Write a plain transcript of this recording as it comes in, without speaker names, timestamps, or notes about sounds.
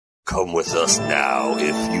Come with us now,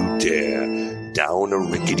 if you dare, down a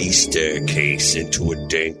rickety staircase into a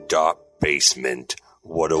dank, dark basement.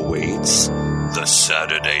 What awaits? The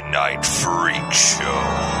Saturday Night Freak Show.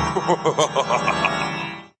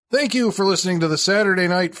 Thank you for listening to the Saturday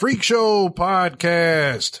Night Freak Show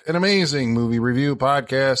podcast, an amazing movie review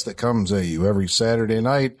podcast that comes at you every Saturday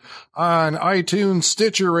night on iTunes,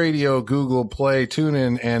 Stitcher Radio, Google Play,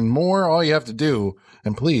 TuneIn, and more. All you have to do,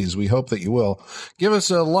 and please, we hope that you will, give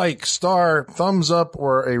us a like, star, thumbs up,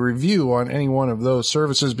 or a review on any one of those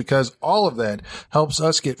services, because all of that helps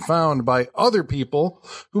us get found by other people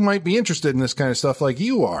who might be interested in this kind of stuff like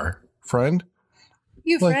you are, friend.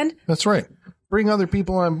 Friend. That's right. Bring other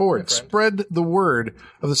people on board. Spread the word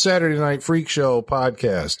of the Saturday Night Freak Show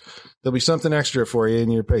podcast. There'll be something extra for you in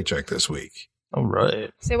your paycheck this week. All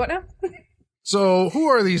right. Say what now? So, who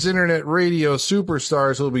are these internet radio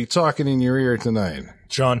superstars who'll be talking in your ear tonight?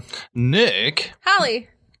 John. Nick. Holly.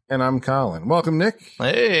 And I'm Colin. Welcome, Nick.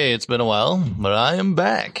 Hey, it's been a while, but I am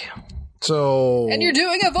back. So, And you're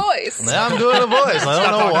doing a voice. I'm doing a voice. I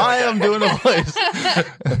don't know why I'm doing a voice.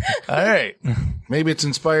 All right. Maybe it's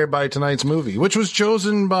inspired by tonight's movie, which was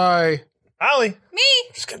chosen by Holly. Me.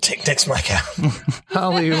 Just gonna take Nick's mic out.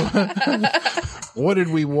 Holly. What did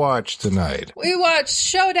we watch tonight? We watched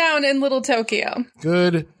Showdown in Little Tokyo.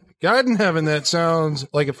 Good God in heaven, that sounds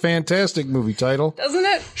like a fantastic movie title. Doesn't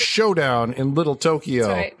it? Showdown in Little Tokyo.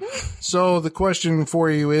 That's right. So the question for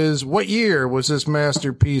you is, what year was this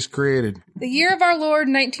masterpiece created? The year of our Lord,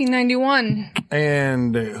 1991.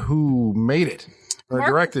 And who made it? Or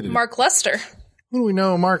directed it? Mark Lester. Who do we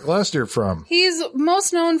know Mark Lester from? He's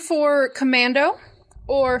most known for Commando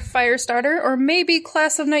or Firestarter or maybe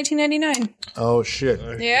Class of 1999. Oh,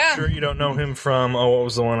 shit. Yeah. Sure you don't know him from, what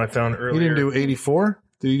was the one I found earlier? He didn't do 84?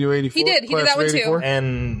 Did he do 84? He did. He did that one too.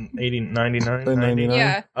 And 99? 99?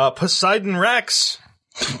 Yeah. Poseidon Rex.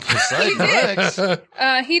 He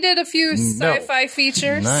did a few sci-fi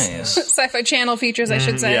features. Nice. Sci-fi channel features, I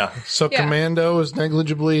should say. Yeah. So Yeah. Commando is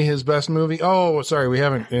negligibly his best movie? Oh, sorry, we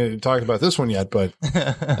haven't talked about this one yet, but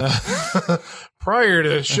prior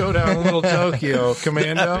to Showdown in Little Tokyo,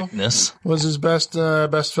 Commando Epicness. was his best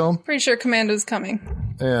film? Pretty sure Commando's coming.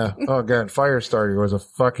 Yeah. Oh, God, Firestarter was a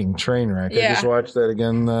fucking train wreck. I Yeah. just watched that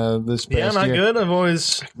again this past Yeah, not year. good. I've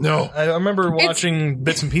always... No. I remember watching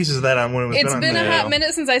bits and pieces of that on when it was It's been a hot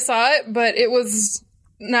minute since I saw it, but it was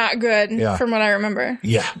not good from what I remember.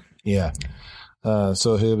 Yeah. Yeah.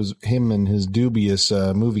 So it was him and his dubious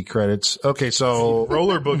movie credits. Okay, so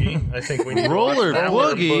Roller Boogie. I think we need Roller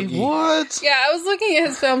Boogie? What? Yeah, I was looking at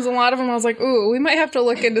his films, and a lot of them I was like, ooh, we might have to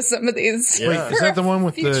look into some of these. Yeah. wait, is that the one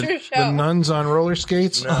with Future the show. nuns on roller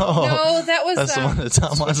skates? No, that was That's the one that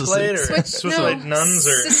Tom wants to Switchblade see. or Switchblade Nuns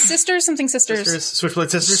or Sisters, something sisters. Sisters? Switchblade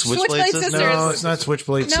Sisters? Switchblade Sisters. No, it's not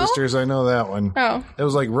Switchblade No? Sisters. I know that one. Oh, It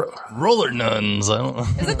was like Roller nuns. I don't know.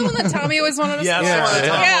 is that the one that Tommy always wanted us Yeah, to that's watch? the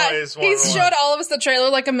one that Tom always wanted He's to showed watch. all of us the trailer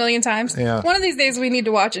like a million times. Yeah. One of these days we need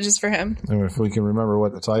to watch it just for him. if we can remember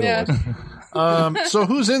what the title Yeah. was. So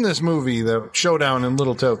who's in this movie, the Showdown in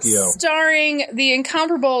Little Tokyo? Starring the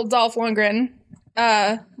incomparable Dolph Lundgren,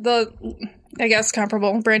 I guess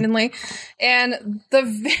comparable Brandon Lee, and the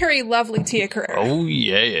very lovely Tia Carrere. Oh,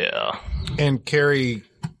 yeah. And Carrie.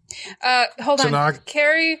 Hold on. Tanaka?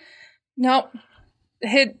 Carrie, nope.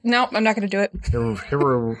 Nope, I'm not going to do it.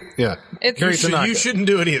 Yeah. It's Carrie Tanaka. You shouldn't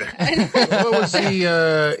do it either. What was he?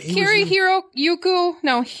 Carrie Hiroyuki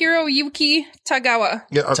Tagawa.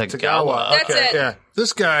 Yeah, Tagawa. That's Okay, it. yeah.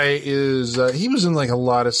 This guy is, he was in like a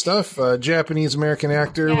lot of stuff. Japanese-American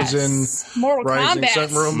actor, was in Mortal Rising Kombat.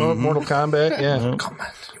 Sun, Mortal Kombat, yeah. Come on,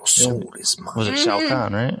 your soul is mine. Was it Shao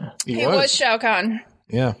Kahn, right? He was Shao Kahn.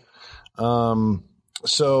 Yeah.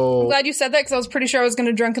 So I'm glad you said that because I was pretty sure I was going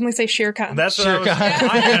to drunkenly say Shere Khan. That's what I was...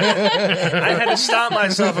 I had to stop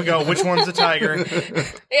myself and go, which one's the tiger?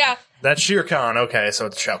 Yeah. That's Shere Khan. Okay, so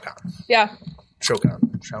it's Shao Kahn. Yeah. Shao Kahn.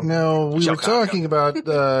 now we were talking about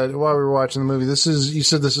while we were watching the movie. You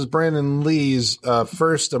said this is Brandon Lee's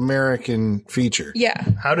first American feature. Yeah.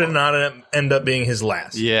 How did it not end up being his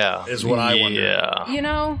last? Yeah. Is what I wonder. Yeah. You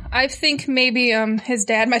know, I think maybe his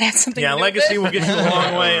dad might have something Yeah, to do legacy with will it. get you a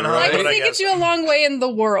long way in Hollywood, I Legacy guess. gets you a long way in the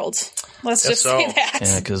world. Let's just so. say that.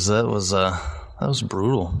 Yeah, because that was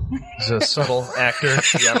brutal. He's a subtle actor.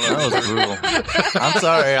 Yeah, that was brutal. I'm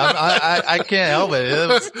sorry. I can't help it.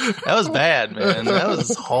 That was bad, man. That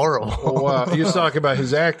was horrible. Oh, wow. You're talking about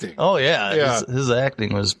his acting. Oh, yeah. Yeah. His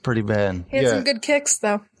acting was pretty bad. He had Yeah. some good kicks,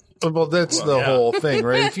 though. Well, that's the whole thing,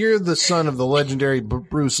 right? If you're the son of the legendary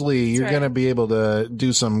Bruce Lee, you're right. going to be able to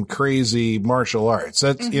do some crazy martial arts.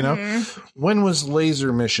 That's, you know, when was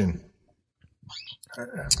Laser Mission?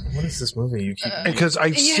 What is this movie? You keep Because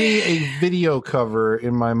I see a video cover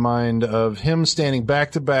in my mind of him standing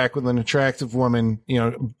back to back with an attractive woman, you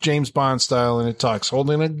know, James Bond style, and it talks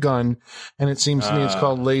holding a gun, and it seems to me it's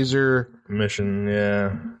called Laser Mission.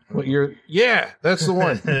 Yeah. What year? Yeah, that's the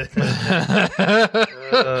one.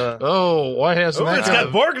 Oh, why hasn't Oh, that? it's got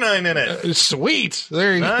Borgnine in it. Sweet.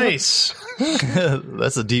 There you Nice.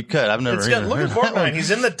 That's a deep cut. I've never It's even got, look at heard. Borgnine.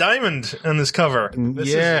 He's in the diamond on this cover. go.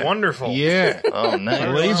 This is wonderful. Yeah. Oh, nice.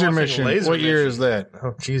 Laser watching Mission. Laser What year Mission. is that?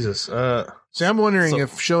 Oh, Jesus. See, I'm wondering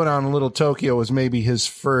if Showdown in Little Tokyo was maybe his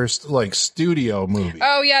first, like, studio movie.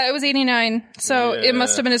 Oh yeah, it was 89. So it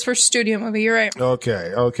must have been his first studio movie. You're right.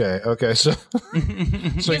 Okay. So, so he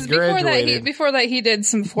Because graduated. before that he did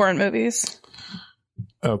some foreign movies.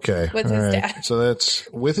 Okay. With all his right. dad. So that's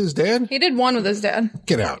with his dad? He did one with his dad.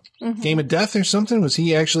 Get out. Game of Death or something? Was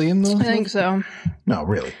he actually in those? I think so. No,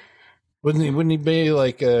 really. Wouldn't he be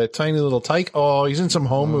like a tiny little tyke? Oh, he's in some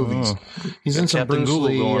home movies. He's in some Captain Google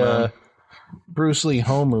going on. Bruce Lee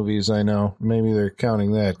home movies, I know. Maybe they're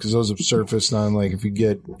counting that because those have surfaced on, like, if you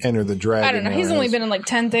get Enter the Dragon. I don't know. He's only been in like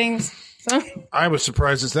 10 things. So I was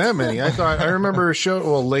surprised it's that many. I remember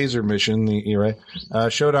Laser Mission, you're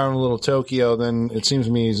right. Showdown in Little Tokyo, then it seems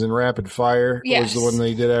to me he's in Rapid Fire Yes. was the one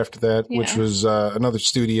they did after that, which Yeah. was another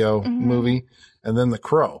studio movie. And then The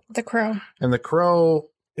Crow. The Crow. And The Crow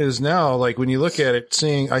is now, like, when you look at it,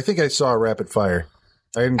 I think I saw Rapid Fire.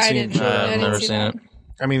 I hadn't I seen didn't. Showdown. I didn't never see seen that. it.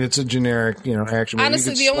 I mean, it's a generic, action movie.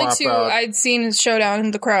 Honestly, You could the only swap two out- I'd seen is Showdown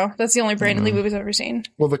and The Crow. That's the only Brandon Lee movies I've ever seen.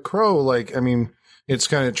 Well, The Crow, like, I mean, it's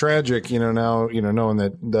kind of tragic, now, knowing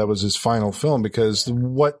that was his final film, because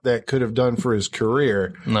what that could have done for his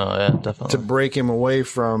career No, yeah, to definitely. break him away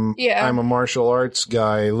from, Yeah. I'm a martial arts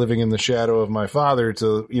guy living in the shadow of my father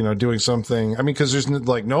to, doing something. I mean, because there's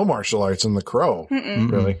like no martial arts in The Crow,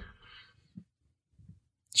 really.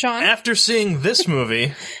 Sean? After seeing this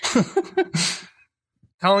movie,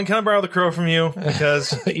 Colin, can I borrow The Crow from you?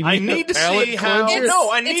 Because I need to palate see how. cleanser?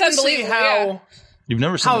 No, I need It's to see unbelievable, how. yeah. You've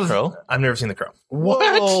never seen The Crow? I've never seen The Crow.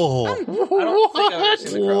 What? Whoa. I don't think I've ever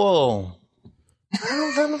seen The Crow. Whoa.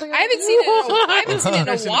 I haven't seen it in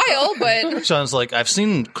a while, but Sean's like, I've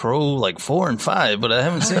seen Crow like 4 and 5, but I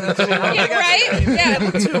haven't seen it. yeah, right?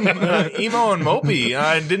 Yeah. Emo and Mopey.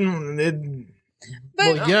 I didn't.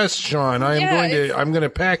 But Well, yes, Sean, Yeah, I'm going to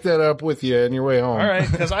pack that up with you on your way home. All right,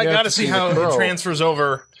 because I You have got to to see see how The Crow. it transfers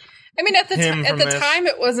over. I mean, at the Him from this. time,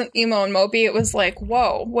 it wasn't emo and mopey. It was like,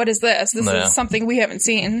 whoa, what is this? This Yeah. is something we haven't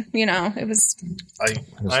seen. It was. I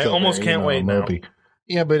Still almost very, can't wait now. mopey.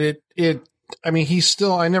 Yeah, but I mean, he's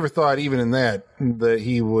still, I never thought even in that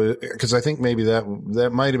he would, because I think maybe that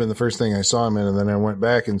might have been the first thing I saw him in, and then I went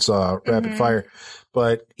back and saw Rapid Fire.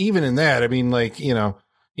 But even in that, I mean, like,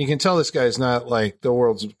 you can tell this guy's not like the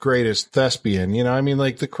world's greatest thespian, I mean,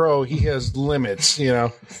 like The Crow, he has limits,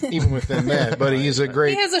 even within that, but he's a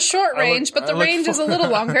great, He has a short range, but the range is a little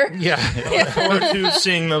longer. yeah. Forward to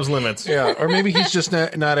seeing those limits. Yeah, or maybe he's just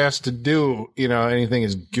not asked to do, anything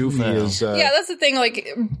as goofy as. Yeah, that's the thing. Like,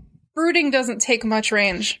 brooding doesn't take much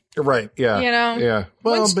range. Right. Yeah. Yeah.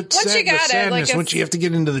 Well, Once- but once you the got it, sadness, like, once you have to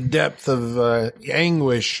get into the depth of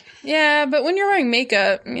anguish, Yeah, but when you're wearing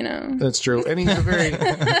makeup, that's true. And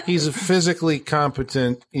he's a physically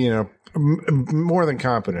competent, more than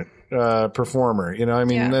competent performer. I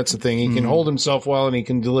mean, Yeah. that's the thing. He can hold himself well, and he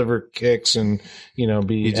can deliver kicks, and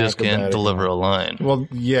be. He just can't acrobatic. deliver a line. Well,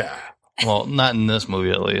 yeah. Well, not in this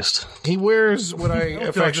movie, at least. He wears what I I feel like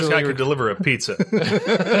this affectionately guy could deliver a pizza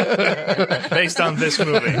based on this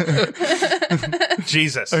movie.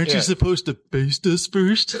 Jesus. Aren't you supposed to baste us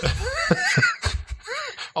first?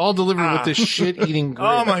 all delivered with this shit-eating grin.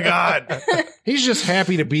 Oh my God. He's just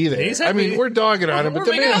happy to be there. He's I mean, happy. we're dogging on him, but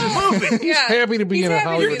the We're making man a movie. he's happy to be He's in a happy to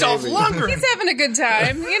Hollywood be Dolph movie. Lundgren. He's having a good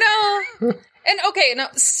time, And okay, now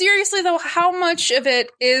seriously though, how much of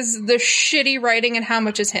it is the shitty writing and how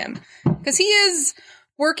much is him? Because he is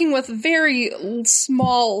working with very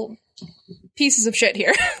small pieces of shit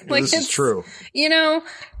here. This is true.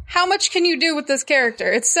 How much can you do with this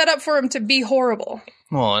character? It's set up for him to be horrible.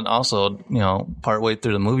 Well, and also, partway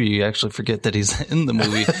through the movie, you actually forget that he's in the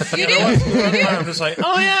movie. You do. I'm just like,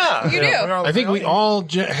 oh yeah. You do. I think we all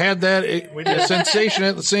had that sensation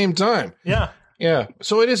at the same time. Yeah. Yeah.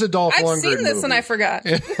 So it is a Dolph I've Lundgren seen this movie. and I forgot.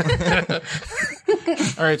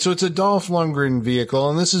 All right, so it's a Dolph Lundgren vehicle,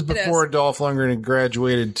 and this is before Dolph Lundgren had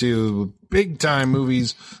graduated to big-time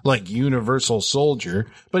movies like Universal Soldier.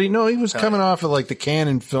 But he was coming off of like the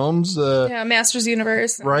Cannon films, Yeah, Masters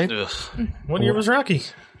Universe. right? Ugh. What year was Rocky?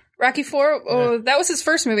 Rocky 4, that was his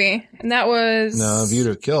first movie. And that was... No, View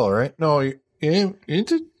to Kill, right? No, he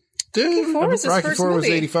did. Dude, Rocky IV was his Rocky first IV was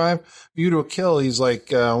movie. 85. View to a Kill, he's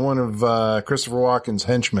like one of Christopher Walken's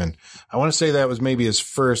henchmen. I want to say that was maybe his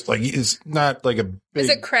first, like, it's not like a big... Is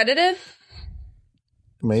it credited?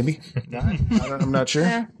 Maybe. I'm not sure.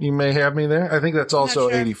 Yeah. You may have me there. I think that's also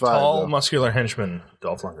sure. 85. Tall, though. muscular henchman,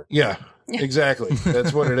 Dolph Lundgren. Yeah, exactly.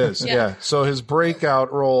 That's what it is. Yeah. Yeah. So his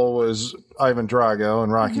breakout role was Ivan Drago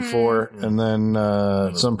in Rocky Mm-hmm. IV. And then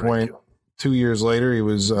at some point, 2 years later, he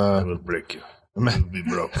was... I will break you. You'll be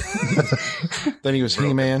broke. Then he was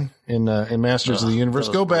He-Man in Masters of the Universe.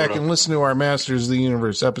 Go back and listen to our Masters of the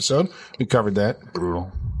Universe episode. We covered that.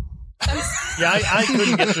 Brutal. Yeah, I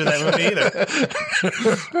couldn't get through that movie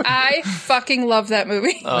either. I fucking love that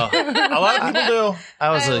movie. A lot of people do. I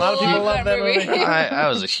was I a lot of people love love that movie. I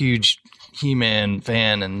was a huge He-Man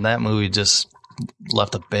fan, and that movie just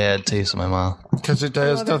left a bad taste in my mouth. Because it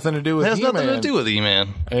has nothing to do with It has He-Man. nothing to do with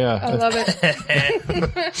He-Man. Yeah. I love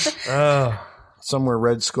it. Oh, Somewhere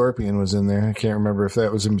Red Scorpion was in there. I can't remember if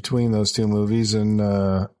that was in between those two movies. And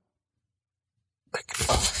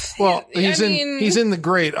well, he's in the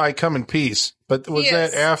great I Come in Peace. But was He that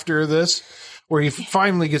is. after this, where he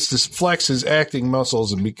finally gets to flex his acting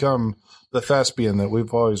muscles and become the thespian that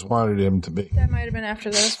we've always wanted him to be? That might have been after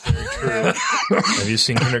this. Yeah. have you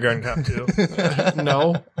seen Kindergarten Cop 2?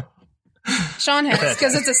 No, Sean has,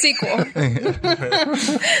 because it's a sequel.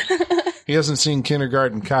 he hasn't seen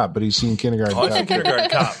Kindergarten Cop, but he's seen Kindergarten Oh, I've seen Cop. Kindergarten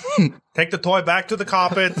Cop. Take the toy back to the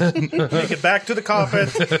carpet. Take it back to the carpet.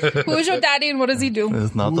 Who's your daddy and what does he do?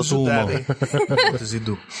 It's not Who's the your daddy? Tumo. What does he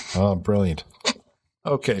do? Oh, brilliant.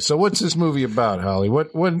 Okay, so what's this movie about, Holly?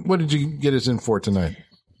 What did you get us in for tonight?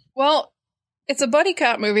 Well, it's a buddy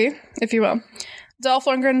cop movie, if you will. Dolph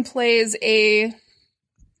Lundgren plays a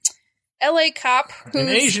LA cop who's An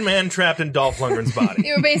Asian man trapped in Dolph Lundgren's body.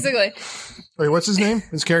 you know, basically Wait, what's his name?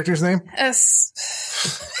 His character's name?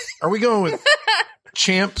 Are we going with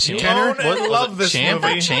Champ Kenner? I love this Champ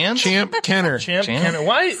movie. or Chance? Champ Kenner. Champ Champ? Kenner.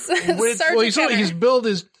 Why? Sergeant Well, he's Kenner. billed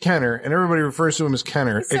as Kenner, and everybody refers to him as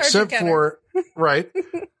Kenner, Sergeant except Kenner. for right.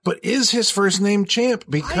 But is his first name Champ?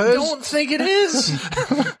 I Because don't think it is.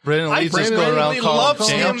 Brandon I Lee just going around really calling loves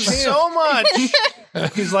Champ. him so much.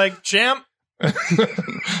 He's like, Champ.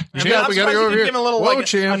 Champ, we gotta go over here. Give him a little Whoa, like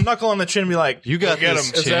Champ. a knuckle on the chin and be like, You got get this,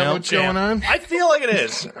 him. Is that Champ. what's going on? I feel like it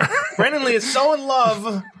is. Brandon Lee is so in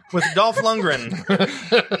love with Dolph Lundgren.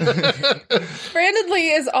 Brandon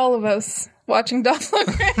Lee is all of us watching Dolph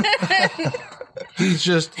Lundgren. He's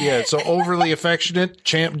just so overly affectionate.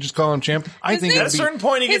 Champ, just call him Champ. I think At a it'd be, certain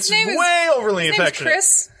point, he His gets name is- way overly His name's affectionate.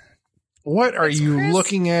 Chris. what are you Chris.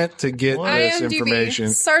 looking at to get this IMDb. information?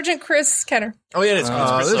 Sergeant Chris Kenner. Oh, yeah, it's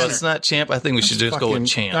Chris So Kenner. it's not Champ. I think we should just go with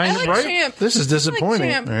Champ. I like right? Champ. This is disappointing.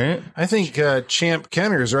 Champ. Right? I think Champ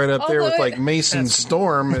Kenner's right up there Although with like it- Mason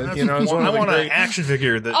Storm. You know, it's one I of the want an great. action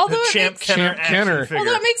figure. The Although it Champ makes- Kenner Champ Kenner. action figure.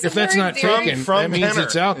 Although it makes If it that's very not endearing. taken, From that means Kenner.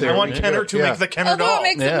 it's out there. I want Yeah. Kenner to Yeah. make the Kenner Although doll. it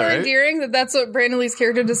makes it Yeah, more right? endearing that that's what Brandon Lee's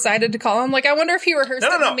character decided to call him. Like, I wonder if he rehearsed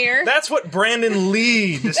it in the mirror. That's what Brandon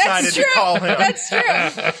Lee decided That's to true. call him. That's true.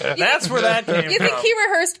 That's where that came You from. think he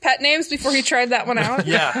rehearsed pet names before he tried that one out?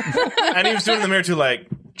 Yeah. And he was doing it in the mirror too, like,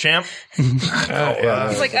 Champ.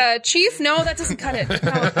 It's like, Chief? No, that doesn't cut it.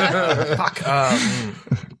 No. Fuck.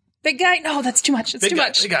 Big guy? No, that's too much. It's too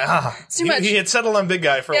much. Big guy. too much. He had settled on big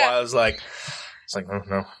guy for a Yeah. while. I was like, oh,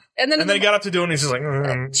 no. And then, And then he got up to doing it, and he's just like,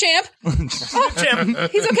 Champ. Oh,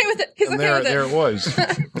 Champ. he's okay with it. He's And okay with there it. it was.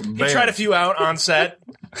 He tried a few out on set.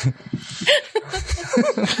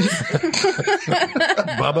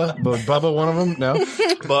 Bubba, one of them? No,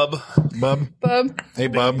 Bub. Bub. Hey,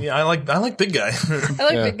 Bub. Yeah, I like big guy.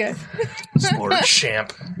 I like big guy. Sport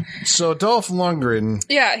Champ. So Dolph Lundgren,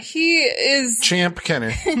 Yeah, he is. Champ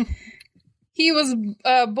Kenner. He was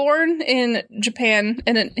born in Japan,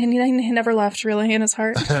 and he never left really in his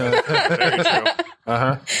heart. Very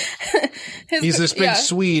true. He's this big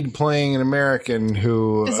Swede playing an American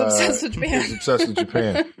who Is obsessed with Japan. is obsessed with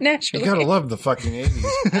Japan. You Naturally. gotta love the fucking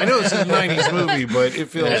 80s. I know it's a 90s movie, but it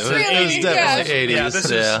feels It's really- It was definitely yeah.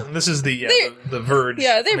 80s. Yeah, this is the Verge.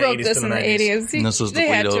 Yeah, they from wrote 80s this to in the 90s. 80s. And this was the They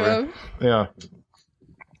had bleed to over. have. yeah.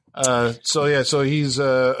 So he's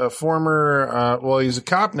a former, he's a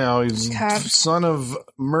cop now. He's Cop. son of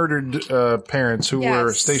murdered parents who were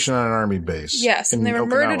Yes. stationed on an army base. Yes, and they were Okinawa.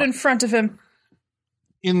 murdered in front of him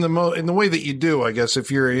in the way that you do, I guess,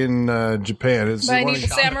 if you're in Japan. It's by the one the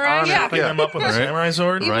samurai. Yeah. Chopping them up with a samurai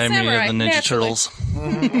sword. Evil Remind me samurai, of the Ninja naturally. Turtles.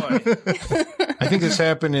 I think this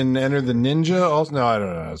happened in Enter the Ninja. Also, no, I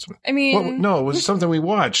don't know. I mean, No, it was something we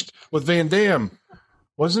watched with Van Damme,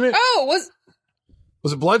 wasn't it? oh, was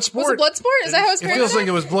Was it Bloodsport? it Bloodsport? Is that how it's It feels like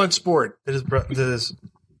it was Bloodsport. How'd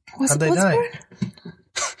Was they it die?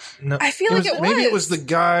 Bloodsport? No. I feel like it was. Maybe it was the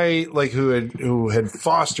guy like who had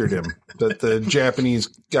fostered him. That the Japanese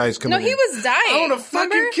guys come. No, in. he was dying. I want to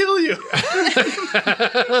fucking kill you.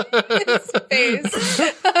 His face.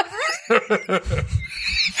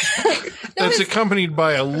 That's accompanied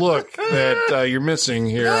by a look that you're missing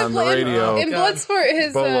here on the radio. In Bloodsport,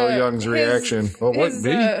 his Bolo Young's reaction. Oh, what?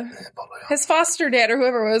 His foster dad or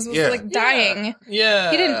whoever it was like dying.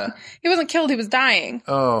 Yeah. He wasn't killed. He was dying.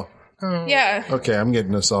 Oh. Yeah. Okay, I'm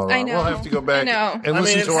getting this all wrong. I know. We'll have to go back I know. and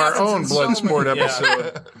listen to our own Bloodsport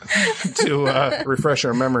episode to refresh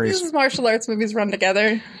our memories. These martial arts movies run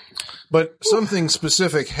together. But something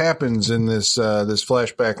specific happens in this this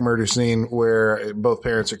flashback murder scene where both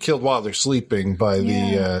parents are killed while they're sleeping by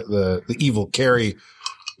the evil Carrie.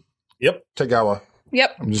 Yep. Tagawa.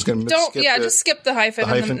 Yep. I'm just going to just skip the hyphen,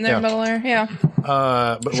 in the middle there. Yeah.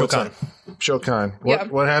 But what's that? Shokan.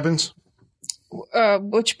 What happens?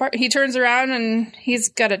 Which part? He turns around and he's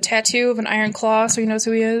got a tattoo of an iron claw, so he knows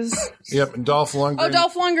who he is. Yep. And Dolph Lundgren. Oh,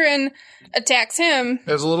 Dolph Lundgren attacks him.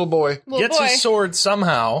 As a little boy. Gets his sword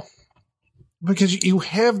somehow. Because you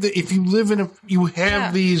have if you live in you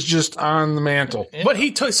have these just on the mantle. But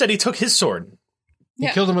he said he took his sword. He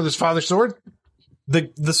killed him with his father's sword?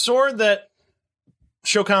 The sword that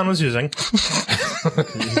Shokan was using.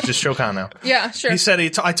 He's just Shokan now. Yeah, sure. He said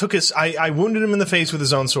I wounded him in the face with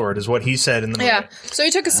his own sword, is what he said in the movie. Yeah, so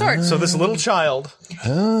he took his sword. So this little child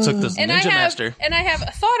took this ninja master. And I have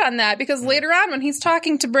a thought on that, because later on when he's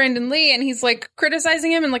talking to Brandon Lee and he's like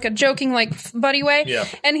criticizing him in like a joking like buddy way,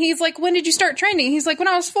 and he's like, when did you start training? He's like, when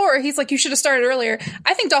I was 4. He's like, you should have started earlier.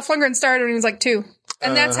 I think Dolph Lundgren started when he was like 2.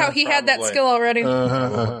 And that's how he had that skill already.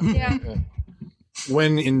 Yeah.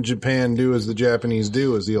 When in Japan, do as the Japanese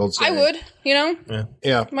do, as the old saying. I would, you know?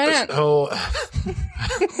 Yeah. Why not? So,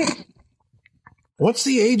 what's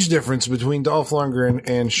the age difference between Dolph Lundgren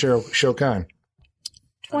and Shokan?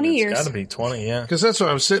 20 years. It's got to be 20, yeah. Because that's what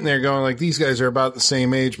I was sitting there going, like, these guys are about the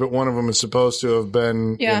same age, but one of them is supposed to have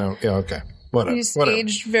been, okay. Whatever. He's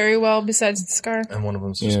aged very well besides the scar. And one of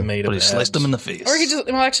them's just made of But he sliced him in the face. Or he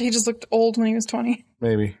just looked old when he was 20.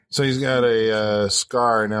 Maybe. So he's got a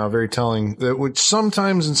scar now, very telling, which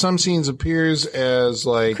sometimes in some scenes appears as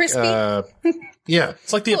like... Crispy? Yeah.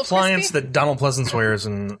 It's like the appliance that Donald Pleasance wears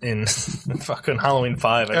in fucking Halloween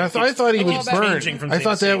 5. I thought he was burned. From I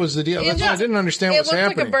thought that was the deal. That's why I didn't understand what's happening. It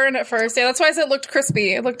looked like a burn at first. Yeah, that's why I said it looked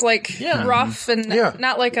crispy. It looked like rough and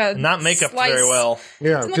not like a not makeup very well.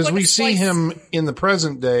 Yeah, because like we see him in the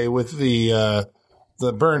present day with the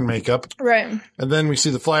burn makeup. Right. And then we see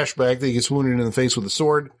the flashback that he gets wounded in the face with a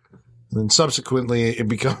sword. And then subsequently, it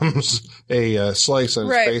becomes a slice on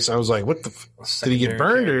his face. I was like, what the... Did he get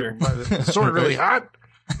burned? Or was the sword really hot?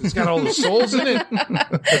 It's got all the souls in it?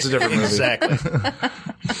 That's a different movie. Exactly.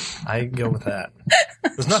 I go with that.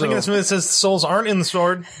 There's nothing in this movie that says the souls aren't in the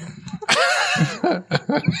sword.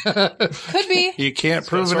 Could be. You can't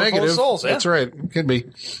prove a negative. Souls, That's right. Could be.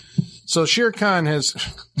 So Shere Khan has...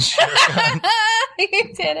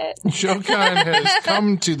 You did it. Shokan has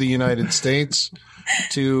come to the United States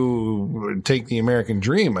to take the American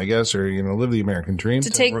dream, I guess, or live the American dream.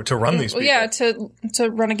 To run these people. Yeah, to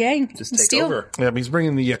run a gang. Just take over. Yeah, but he's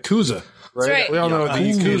bringing the Yakuza, right? That's right. We all know what the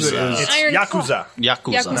Yakuza is. It's Iron Yakuza.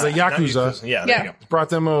 Yakuza. The Yakuza. Yeah, there you go. Brought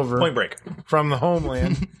them over. Point Break. From the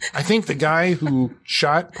homeland. I think the guy who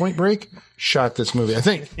shot Point Break shot this movie. I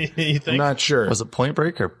think. You think? I'm not sure. Was it Point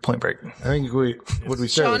Break or Point Break? I think we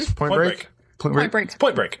say it was Point Point Break? Break. Point Break.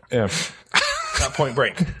 Point Break. Yeah. Not Point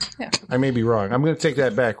Break. I may be wrong. I'm going to take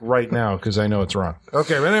that back right now because I know it's wrong.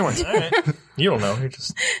 Okay, but anyway. All right. You don't know. You're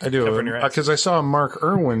just I do. covering your ass. Because I saw Mark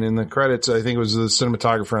Irwin in the credits. I think it was the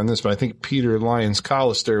cinematographer on this, but I think Peter Lyons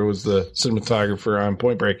Collister was the cinematographer on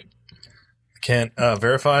Point Break. Can't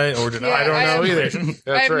verify or deny. Yeah, I don't know either. That's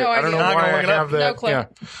I have right. no I don't know idea. why Not I gonna have look it that. up.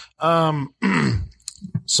 No clue. Yeah.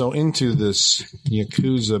 So into this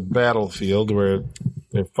Yakuza battlefield where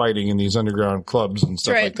they're fighting in these underground clubs and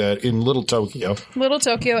stuff Right. like that in Little Tokyo. Little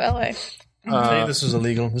Tokyo, LA. Hey, this is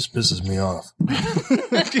illegal. This pisses me off.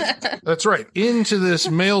 That's right. Into this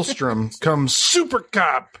maelstrom comes Super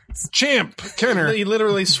Cop Champ Kenner. He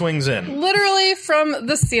literally swings in. Literally from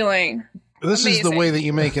the ceiling. This is the Amazing. way that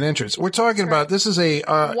you make an entrance. We're talking about this is a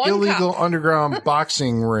One illegal cop. underground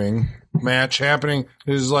boxing ring match happening.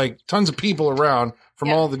 There's like tons of people around from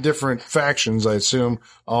Yeah. all the different factions, I assume,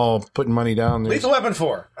 all putting money down there. Lethal Weapon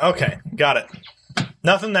 4. Okay, got it.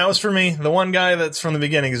 Nothing. That was for me. The one guy that's from the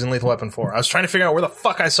beginning is in Lethal Weapon 4. I was trying to figure out where the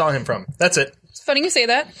fuck I saw him from. That's it. It's funny you say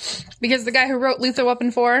that because the guy who wrote Lethal Weapon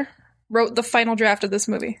 4 wrote the final draft of this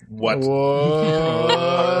movie. What? Whoa.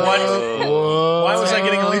 What? Why was I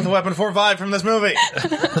getting a Lethal Weapon 4 vibe from this movie?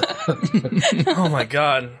 Oh my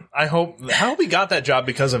god! I hope he got that job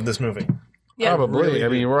because of this movie. Yeah. Probably. Really I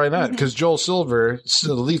mean, why not? Because Joel Silver,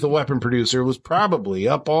 the Lethal Weapon producer, was probably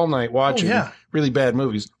up all night watching really bad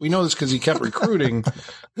movies. We know this because he kept recruiting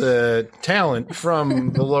the talent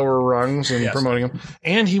from the lower rungs and promoting them.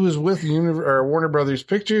 And he was with Warner Brothers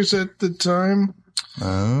Pictures at the time.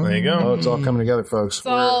 There you go. Oh, it's all coming together, folks.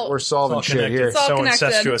 We're solving all shit connected. here. It's all So connected.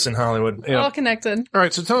 incestuous in Hollywood. Yeah. All connected. All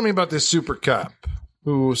right, so tell me about this super cop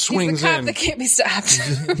who He's swings the cop in. that can't be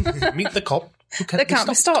stopped. Meet the cop. That can't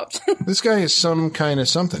be stopped. This guy is some kind of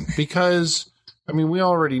something because, I mean, we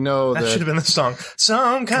already know That should that have been the song.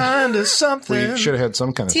 Some kind of something. we should have had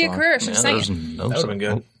some kind of Tia song. Carrere should have sang There's it. no That would have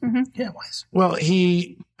been song. good. Yeah, wise. Well,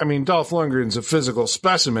 Dolph Lundgren's a physical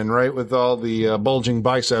specimen, right? With all the bulging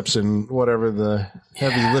biceps and whatever the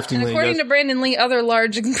heavy lifting And that he according does. to Brandon Lee, other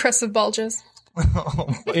large, impressive bulges.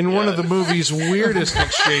 In one of the movie's weirdest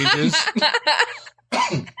exchanges.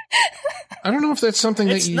 I don't know if that's something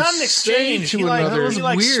It's that you not an say exchange. to He another.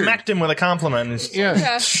 weird. Smacked him with a compliment. It's- Yeah,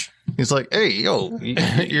 Yeah. He's like, hey, yo,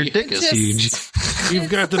 your dick is Just- huge. you've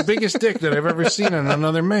got the biggest dick that I've ever seen on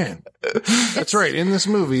another man. That's right. In this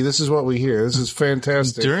movie, this is what we hear. This is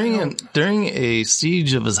fantastic. During a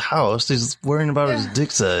siege of his house, he's worrying about his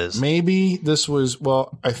dick size. Maybe this was,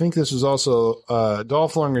 I think this was also,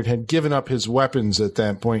 Dolph Lundgren had given up his weapons at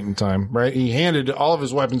that point in time, right? He handed all of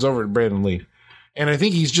his weapons over to Brandon Lee. And I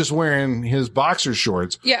think he's just wearing his boxer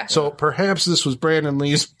shorts. Yeah. So perhaps this was Brandon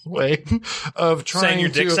Lee's way of trying Saying your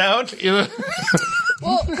dick's to, out? You know,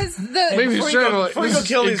 Well, because maybe he's before you trying go- to like, before you this go is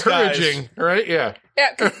kill these guys. encouraging, right? Yeah.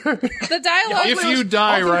 yeah, 'cause the dialogue If was you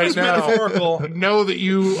die right was now, metaphorical. know that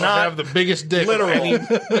you Not have the biggest dick. literal. of any-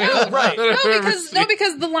 Right.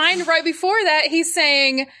 because the line right before that, he's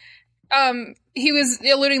saying, he was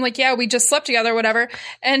alluding like, yeah, we just slept together, or whatever,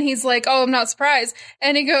 and he's like, oh, I'm not surprised,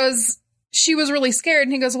 and he goes, she was really scared,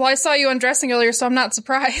 and he goes, well, I saw you undressing earlier, so I'm not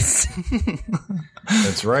surprised.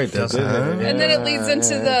 That's right. That's it. And then it leads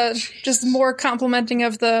into the just more complimenting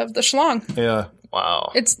of the schlong. Yeah.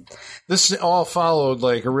 Wow. It's This all followed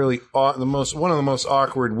like a really one of the most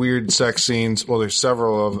awkward, weird sex scenes. Well, there's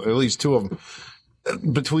several of at least two of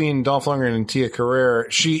them between Dolph Lundgren and Tia Carrere.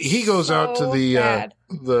 He goes out to bad.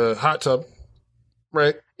 the hot tub,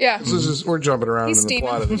 right? yeah. This is we're jumping around He's in the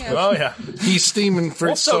plot of steaming. this. Yeah. Oh, yeah. He's steaming for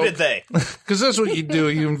Well, so did they. because that's what you do.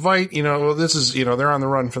 You invite, this is, they're on the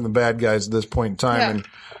run from the bad guys at this point in time,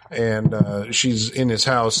 and she's in his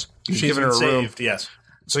house. He's She's giving her been a room. saved, yes.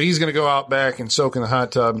 So he's going to go out back and soak in the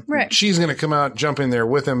hot tub. Right. She's going to come out, jump in there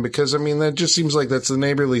with him because, that just seems like that's the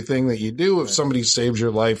neighborly thing that you do if somebody saves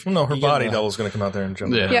your life. No, her You get body in the- double's going to come out there and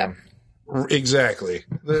jump. Yeah. in. Yeah. Exactly.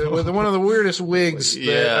 With one of the weirdest wigs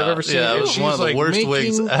that I've ever seen. Yeah, it And was she's one of the like worst making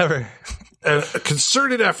wigs ever. a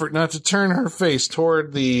concerted effort not to turn her face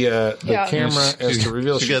toward the Yeah. camera as to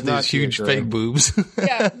reveal She she's got not these huge Tia Carrere. fake boobs.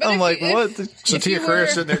 Yeah, but I'm if like, you- what? So If Tia you Carrere were-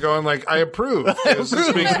 sitting there going like, I approve. This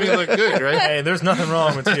makes me look good, right? Hey, there's nothing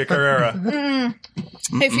wrong with Tia Carrere.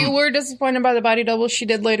 If you were disappointed by the body double she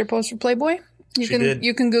did later post for Playboy, you did.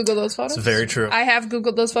 can Google those photos. It's very true. I have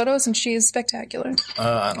Googled those photos, and she is spectacular.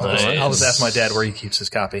 I'll just ask my dad where he keeps his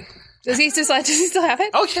copy. Does he still have it?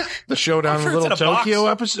 Oh, yeah. The Showdown I'm sure in it's Little in a box. Tokyo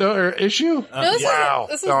episode or issue? No, this Wow. was,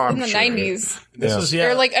 this was Oh, I'm in the sure. 90s. This Yeah. was, yeah.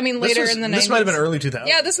 Or later in the 90s. This might have been early 2000s.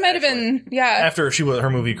 Yeah, this might have been, After her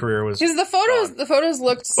movie career was. Because the photos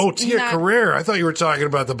looked. Oh, Tia not- Carrere. I thought you were talking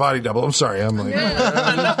about the body double. I'm sorry. I'm like,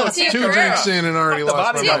 Tia two Carrere. drinks in and already Fuck the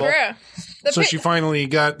lost my body Tia double. double. Carrere. The So pic- she finally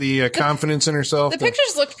got the confidence in herself. the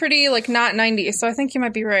pictures looked pretty, not 90s, so I think you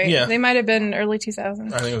might be right. Yeah. They might have been early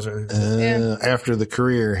 2000s. I think it was early. After the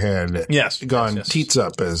career had Yes. gone Yes. teats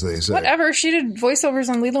up, as they say. Whatever, she did voiceovers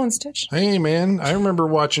on Lilo and Stitch. Hey, man, I remember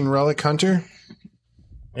watching Relic Hunter.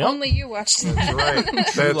 Yep. Only you watched that. Right.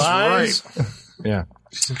 That's Lies. right. Yeah.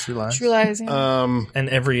 She's in True Lies. True Lies, yeah. And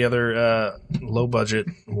every other low budget,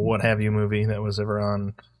 what have you movie that was ever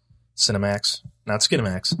on Cinemax. Not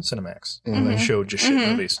Skinamax, Cinemax. They showed just shit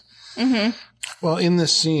movies. Well, in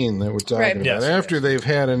this scene that we're talking Right. about, Yes. after they've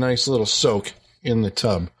had a nice little soak in the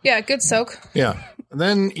tub. Yeah, good soak. Yeah.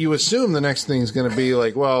 Then you assume the next thing's going to be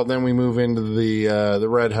like, well, then we move into the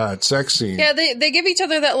red hot sex scene. Yeah, they give each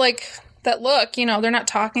other that look, they're not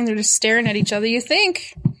talking, they're just staring at each other, you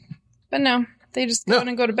think. But no, they just go in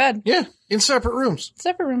and go to bed. Yeah, in separate rooms.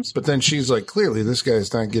 Separate rooms. But then she's like, clearly this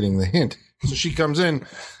guy's not getting the hint. So she comes in.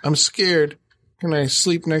 I'm scared. Can I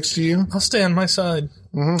sleep next to you? I'll stay on my side.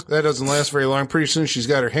 That doesn't last very long. Pretty soon she's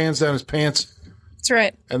got her hands down his pants. That's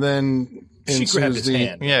right. And then She ensues grabbed his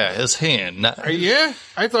hand. Yeah, his hand. Not, Yeah?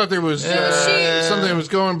 I thought there was something that was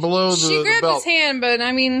going below She the grabbed belt. his hand, but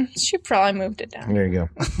she probably moved it down. There you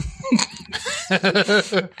go.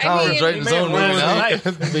 Colin's right in his own movie now.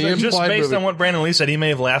 The Just implied based movie. on what Brandon Lee said, he may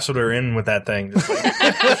have lassoed her in with that thing. Just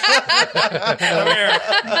like, come here.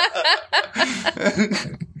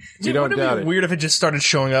 You don't Wouldn't it doubt be it. weird if it just started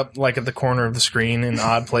showing up like at the corner of the screen in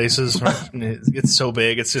odd places? It's so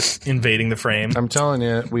big, it's just invading the frame. I'm telling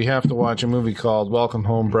you, we have to watch a movie called Welcome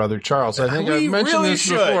Home, Brother Charles. I think We I've mentioned really this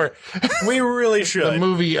should. before. We really The should.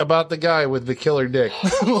 movie about the guy with the killer dick.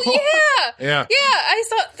 Yeah, Yeah. I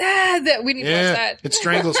saw that. We need to watch Yeah. that. It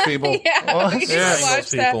strangles people. Yeah, we need to Yeah. watch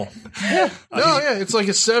that. People. No, yeah, it's like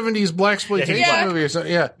a 70s blaxploitation Yeah. movie or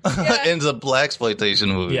something. Yeah. It's a blaxploitation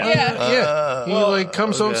movie. Yeah. Yeah. Yeah. He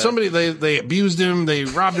comes home, somebody, they abused him, they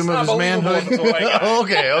robbed him of his manhood.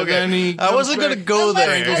 Okay. then he I wasn't comes going to back. go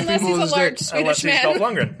there. Unless people he's with a his large dick. Unless Swedish he's Dolph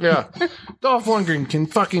man. Lundgren. Yeah. Dolph Lundgren can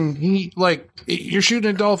you're shooting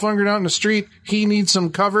at Dolph Lundgren out in the street, he needs some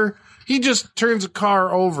cover, he just turns a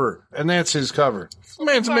car over, and that's his cover.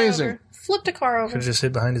 Man's Car amazing. over. Flipped a car over. Could just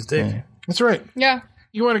hid behind his dick. That's right. Yeah.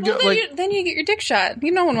 You want to Well, go, then you get your dick shot.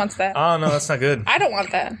 No one wants that. Oh, no, that's not good. I don't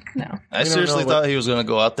want that. No. I seriously thought he was going to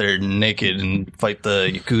go out there naked and fight the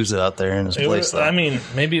Yakuza out there in his place. I mean,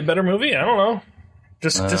 maybe a better movie? I don't know.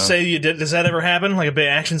 Just say you did. Does that ever happen? Like a big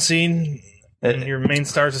action scene? And your main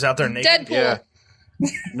stars is out there naked? Deadpool. yeah.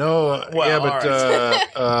 No, Well, yeah,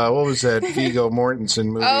 but what was that Viggo Mortensen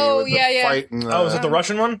movie? Oh, with the yeah. Fight and Oh, is it the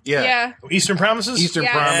Russian one? yeah. Yeah. Eastern Promises? Eastern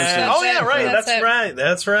Yeah. Promises. That's Oh, yeah, it. right. That's That's it. right.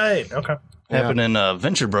 That's right. Okay. Happened in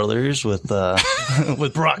Venture Brothers with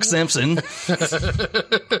with Brock Simpson.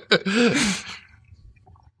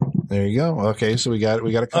 There you go. Okay, so we got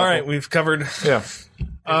a couple. All right, we've covered Yeah.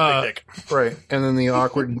 big dick. Right. And then the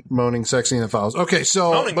awkward moaning sex scene that follows. Okay,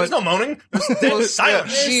 so Moaning. There's no moaning. There's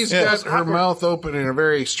silence. she's got her mouth open in a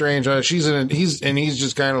very strange he's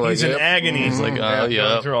just kind of like He's in yep. agony. He's like,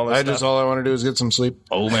 yeah. through all this stuff. all I want to do is get some sleep.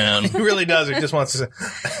 Oh, man. He really does. He just wants to.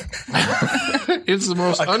 It's the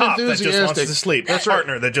most A cop that just wants unenthusiastic. to sleep. That's a right.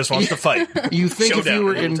 partner that just wants to fight. You think if Showdown you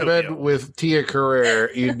were in in Little bed Tokyo. with Tia Carrere,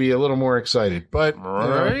 you'd be a little more excited. But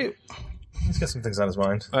Right? He's got some things on his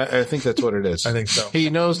mind. I think that's what it is. I think so. He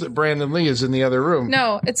knows that Brandon Lee is in the other room.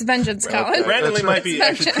 No, it's vengeance, Colin. Brandon That's Lee might right. be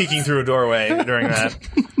actually peeking through a doorway during that,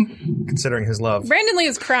 considering his love. Brandon Lee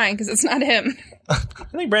is crying because it's not him. I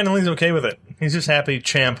think Brandon Lee's okay with it. He's just happy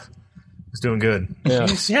Champ is doing good. Yeah.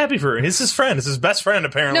 He's happy for her. It's his friend. It's his best friend,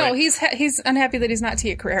 apparently. No, he's unhappy that he's not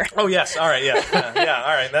Tia Carrere. Oh, yes. All right. Yeah. All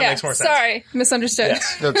right. That makes more sense. Sorry, misunderstood.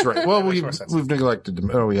 Yes. That's right. Well, we've more sense. neglected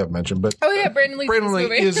them. Oh, we have mentioned, but Oh yeah, Brandon Lee's Brandon in Lee this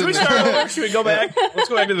movie. is Should in we the start over? Should we go back? Let's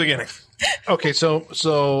go back to the beginning. Okay,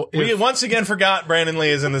 so We if, once again forgot Brandon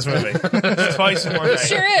Lee is in this movie. Twice in one day.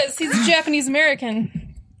 Sure is. He's Japanese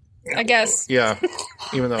American, I guess. yeah,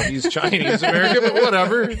 even though he's Chinese American, but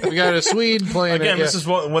whatever. We got a Swede playing Again, it. this is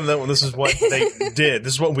what they did.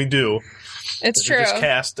 This is what we do. It's They true. just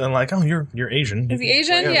cast and like, oh, you're Asian. Is he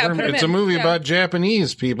Asian? Yeah, put him it's a in. movie Yeah. about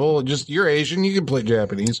Japanese people. Just you're Asian, you can play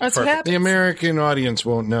Japanese. That's what happens. The American audience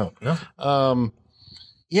won't know. No.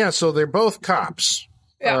 Yeah, so they're both cops.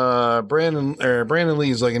 Yeah. Brandon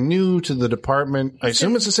Lee is like new to the department. I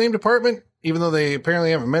assume it's the same department, even though they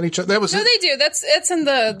apparently haven't met each other. That was No, it. they do. It's in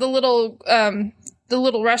the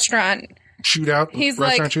little restaurant. Shootout. He's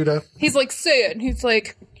restaurant shootout. He's like, say it. He's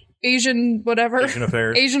like, Asian whatever. Asian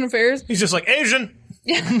affairs. Asian affairs. He's just like, Asian.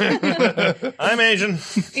 I'm Asian.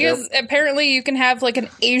 Because apparently you can have like an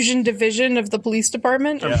Asian division of the police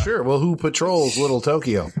department. I'm sure. Well, who patrols Little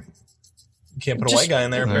Tokyo? You can't put a white guy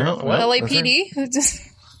in there. apparently. Well, LAPD. Just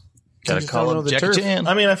gotta just call don't know him the Jackie turf. Chan.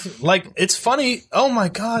 I mean, it's funny. Oh my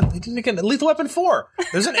God, they did it again. Lethal Weapon 4.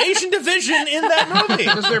 There's an Asian division in that movie.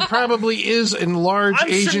 Because there probably is a large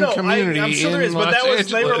Asian community I'm sure there in is, but Los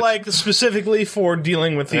they were Angeles. like specifically for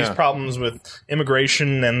dealing with these Yeah. problems with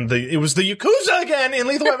immigration, and it was the Yakuza again in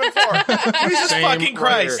Lethal Weapon 4. Jesus Same fucking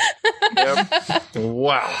Christ! writer. Yep.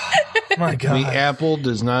 Wow. My God, The apple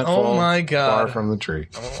does not Oh fall my God. far from the tree.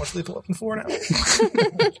 I want to watch Lethal Weapon 4 now.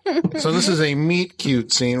 So this is a meet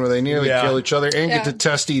cute scene where they nearly Yeah. kill each other and Yeah. get to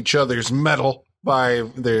test each other's metal by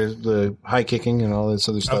the high kicking and all this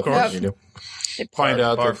other stuff course. that they do. Find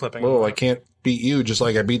out bar that, flipping. whoa, I can't beat you just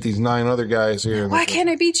like I beat these 9 other guys here. why can't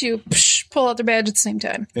I beat you? Psh, pull out their badge at the same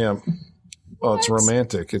time. Yeah. Oh, it's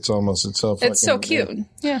romantic. It's so It's so fucking- cute.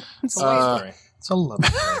 Yeah. It's It's a love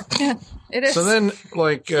story. it is. So then,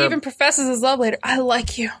 like, he even professes his love later. I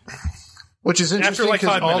like you. which is interesting like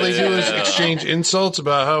because 5 all they minutes. do is exchange insults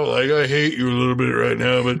about how, like, I hate you a little bit right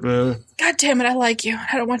now, but God damn it, I like you.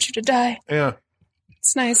 I don't want you to die. yeah,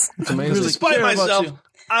 It's nice. it's amazing. Despite care about myself, you.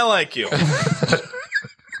 I like you.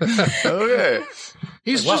 Okay.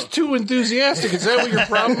 He's just too enthusiastic. Is that what your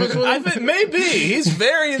problem is with him? I think maybe he's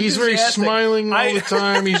very He's very enthusiastic. smiling all the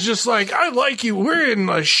time. He's just like, I like you. We're in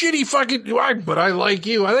a shitty fucking, but I like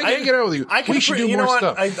you. I think I can get out with you. We should do more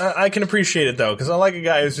stuff. I can appreciate it though, because I like a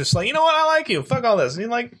guy who's just like, you know what, I like you. Fuck all this. And you're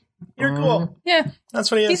like, you're cool. Yeah. That's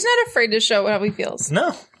what he is. He's not afraid to show how he feels.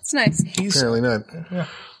 No, It's nice. Apparently not. Yeah.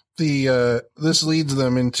 This leads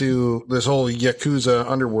them into this whole Yakuza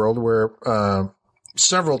underworld where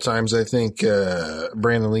several times I think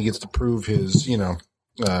Brandon Lee gets to prove his,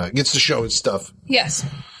 gets to show his stuff. Yes.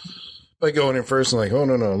 By going in first and like, oh,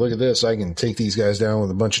 no, look at this. I can take these guys down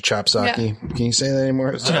with a bunch of chop sake. Yeah. Can you say that anymore?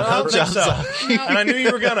 I don't think so. And I knew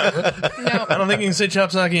you were gonna. No. I don't think you can say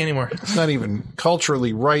chop sake anymore. It's not even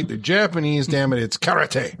culturally right. They're Japanese, damn it. It's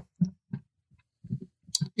karate.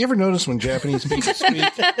 You ever notice when Japanese people speak?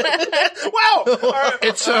 Wow! All right.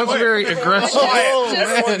 It sounds very aggressive.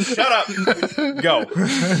 Everyone, shut up. Go.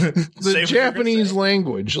 The Japanese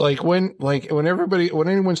language, when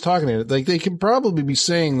anyone's talking in it, like they can probably be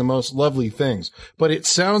saying the most lovely things, but it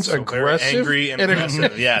sounds aggressive, very angry and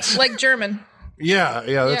aggressive. Yes. Like German. Yeah,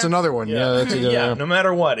 that's Yeah. another one. Yeah, that's a good Yeah. one. No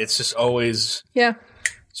matter what, it's just always Yeah.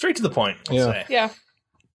 straight to the point. Let's say. Yeah.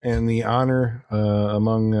 And the honor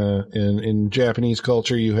among in Japanese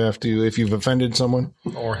culture, you have to, if you've offended someone,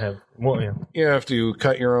 Or have yeah. you have to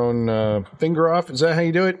cut your own finger off. Is that how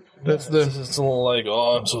you do it? That's It's a little like,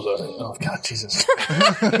 oh, I'm so sorry. Oh God, Jesus.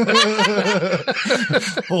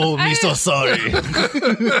 Oh, me so sorry.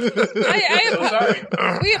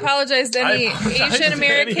 We apologize to any Asian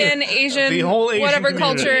American, Asian, The whole Asian whatever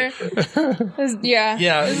community. culture. Yeah.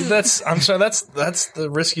 Yeah, I'm sorry. That's the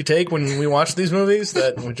risk you take when we watch these movies.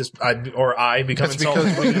 That we just I become That's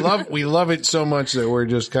insulted. because we love it so much that we're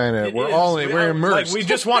just kind of we're immersed. Like, we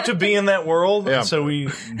just want to be in that world, Yeah. and so we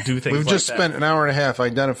do things. We've like just that. spent an hour and a half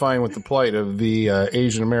identifying with the plight of the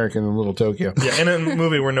Asian American in Little Tokyo. in a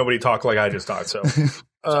movie where nobody talked like I just talked. So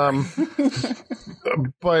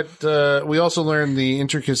But we also learned the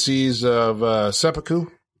intricacies of seppuku.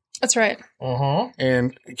 That's right.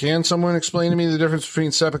 And can someone explain to me the difference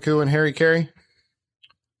between seppuku and harikari?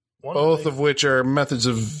 Both of which are methods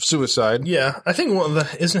of suicide. Yeah, I think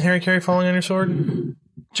isn't Harry Carey falling on your sword?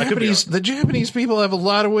 The Japanese people have a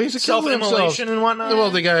lot of ways to kill themselves. Self-immolation and whatnot.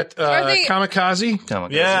 Well, they got they-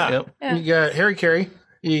 kamikaze. Yeah. Yep. Yeah. You got harikari.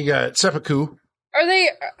 You got seppuku. Are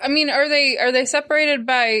they separated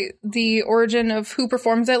by the origin of who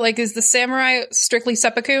performs it? Like, is the samurai strictly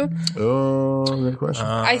seppuku? Oh, good question.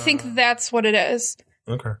 I think that's what it is.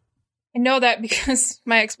 Okay. I know that because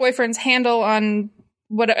my ex-boyfriend's handle on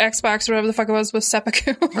what Xbox or whatever the fuck it was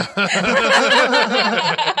seppuku.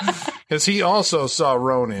 Because he also saw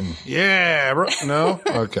Ronin. Yeah. No?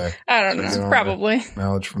 Okay. I don't know. Probably.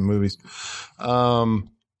 Knowledge from movies.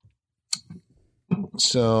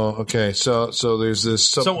 So there's this.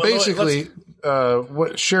 So basically,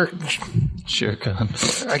 what Shere Khan.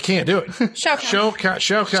 I can't do it. Shao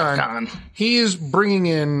Kahn. He is bringing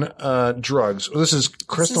in drugs. This is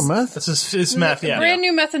crystal meth. This is meth. Yeah. Brand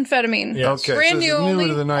new methamphetamine. Yeah. Okay, Brand so new, this is only,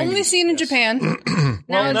 to the 90s. only seen in Japan.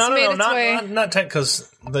 Now it's No, made its way. not tech, because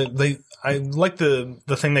I like the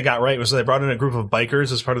thing they got right was they brought in a group of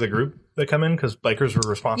bikers as part of the group that come in, because bikers were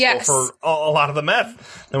responsible Yes. for a lot of the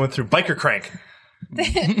meth that went through biker crank.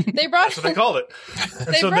 They brought That's what they called it. And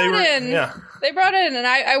They brought in, and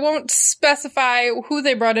I won't specify who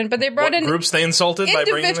they brought in, but they brought What in groups they insulted by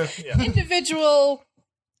bringing in individual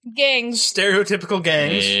gangs, stereotypical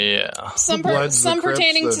gangs. Yeah. some Bloods, the Crips,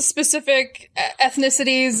 pertaining to specific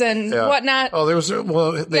ethnicities and whatnot. Oh,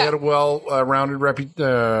 they had a well-rounded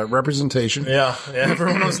representation. Yeah,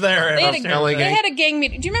 everyone was there. They had, LA they gang. had a gang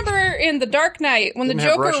meeting. Do you remember in The Dark Knight when Didn't the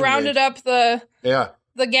have Joker Russian rounded gangs. up the Yeah.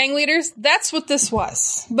 gang leaders? That's what this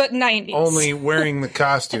was, but 90s. Only wearing the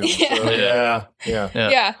costume. So,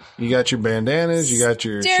 yeah. You got your bandanas. You got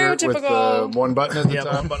your shirt with the Stereotypical. one button at the Yeah,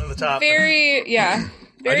 top. one button at the top. Very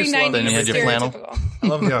just love 90s that you had your flannel. stereotypical. I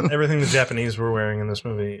love everything the Japanese were wearing in this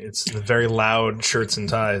movie. It's the very loud shirts and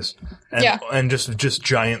ties, and, Yeah. and just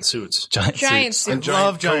giant suits. Giant Giant suits. suits.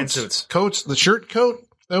 Love giant coats. suits. Coats, the shirt coat.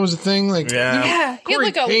 That was a thing. Like, Yeah. Yeah, he Corey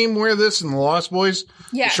had like a Haim wear this in The Lost Boys.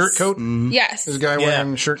 yes. The shirt coat. Yes, This guy Yeah.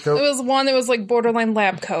 wearing a shirt it coat was one that was like borderline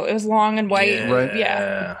lab coat. It was long and white. Right.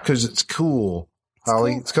 Yeah. because it's cool.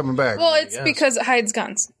 Holly, it's coming back. Well, it's Yes. because it hides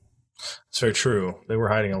guns. It's very true. They were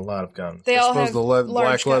hiding a lot of guns. They I all suppose have the large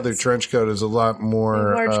black leather guns. trench coat is a lot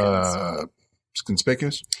more Large guns.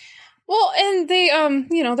 conspicuous. Well, and they,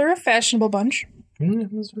 they're a fashionable bunch.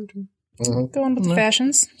 That's very true. Going with the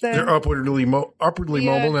fashions. They're The upwardly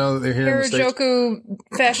mobile now that they're here in the States. Harajuku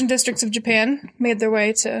fashion districts of Japan made their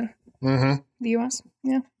way to Mm-hmm. the U.S.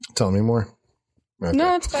 Yeah. Tell me more. Okay. No,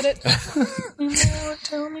 that's about it.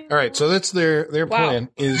 All right, so that's their plan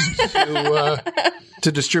is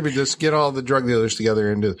to distribute this, get all the drug dealers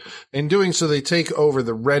together, and in doing so, they take over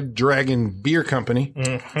the Red Dragon Beer Company,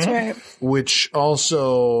 That's right. which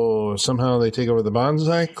also somehow they take over the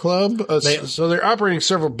Bonsai Club. So they're operating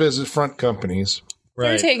several business front companies,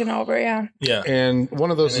 They're Right. taking over, yeah. Yeah. and one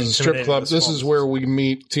of those And is a strip intimidating club. the This small is where we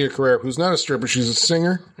meet Tia Carrere, who's not a stripper; she's a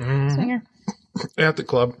singer. Singer. At the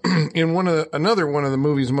club. In another one of the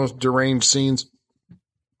movie's most deranged scenes,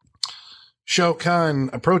 Shao Kahn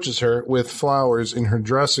approaches her with flowers in her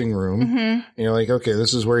dressing room. And you're like, okay,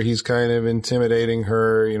 this is where he's kind of intimidating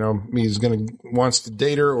her. You know, wants to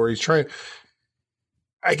date her, or he's trying.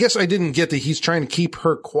 I guess I didn't get that he's trying to keep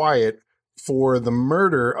her quiet for the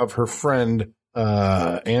murder of her friend,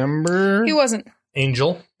 Amber. He wasn't.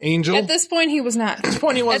 Angel. At this point, he was not. At this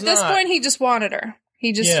point, he was At this not. point, he just wanted her.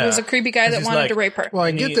 He just Yeah. was a creepy guy that He's wanted like, to rape her. Well, I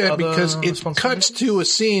Any get that other because it cuts responsibility? to a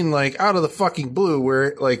scene like out of the fucking blue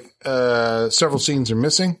where like several scenes are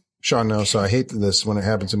missing. Sean knows, so I hate this when it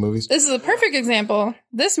happens in movies. This is a perfect example.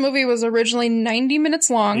 This movie was originally 90 minutes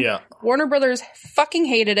long. Yeah. Warner Brothers fucking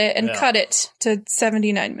hated it and Yeah. cut it to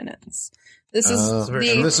 79 minutes. This is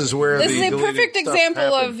And this is where this the is a deleted perfect stuff example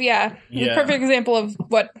happened. of Yeah. the perfect example of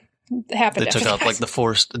what happened. They took after out that. like the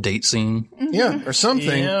forced date scene. Yeah, or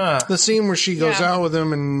something. Yeah. The scene where she goes Yeah. out with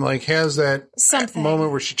him and like has that Something.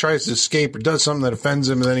 moment where she tries to escape or does something that offends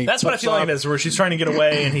him, and then he. That's what I flips feel like off. it is, where she's trying to get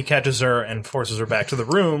away and he catches her and forces her back to the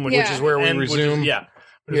room, which Yeah. is where we and- which is- resume.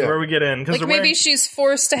 Which is Yeah. where we get in. Like maybe she's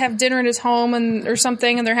forced to have dinner at his home or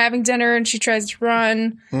something, and they're having dinner, and she tries to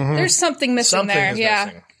run. There's something missing something there. is Yeah.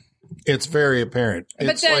 missing. It's very apparent. But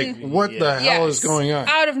It's then- like, what the hell is going on?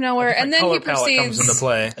 Out of nowhere, and then Color he palette comes into proceeds.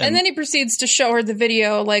 play. And then he proceeds to show her the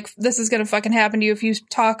video, like, this is going to fucking happen to you if you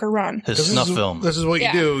talk or run. His This snuff is, film. This is what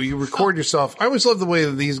Yeah. you do. You record yourself. I always love the way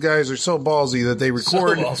that these guys are so ballsy that they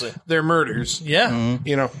record ballsy. their murders, Yeah.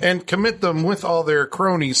 you know, and commit them with all their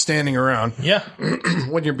cronies standing around Yeah.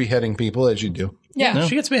 when you're beheading people, as you do. Yeah.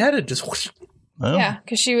 She gets beheaded. Just whoosh. Oh. Yeah,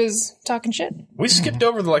 because she was talking shit. We skipped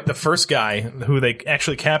over the first guy who they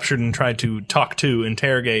actually captured and tried to talk to,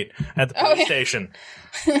 interrogate at the police yeah. station.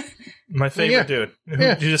 My favorite Yeah. dude, who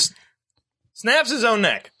Yeah. just snaps his own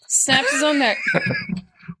neck. Snaps his own neck.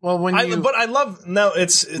 Well, when But I love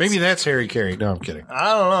it's maybe that's Harry Carey. No, I'm kidding.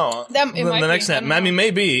 I don't know. It might the be. next I snap. don't I mean, know.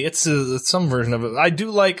 maybe it's some version of it. I do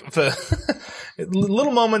like the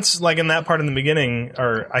little moments like in that part in the beginning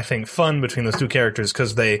are, I think, fun between those two characters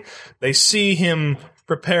because they see him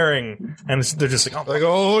preparing and they're just like, Like,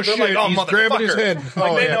 oh they're shit, like, he's grabbing his motherfucker. head.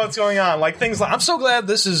 Like Oh, they yeah. know what's going on. Like things like I'm so glad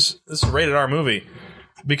this is a rated R movie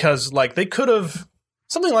because like they could have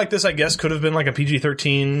something like this. I guess could have been like a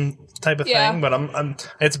PG-13 type of Yeah. thing, but I'm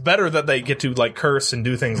it's better that they get to like curse and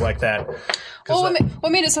do things like that. Well,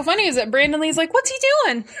 what made it so funny is that Brandon Lee's like, what's he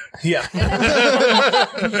doing? Yeah.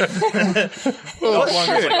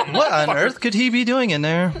 What on earth could he be doing in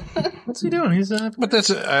there? What's he doing? He's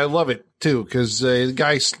But I love it too because the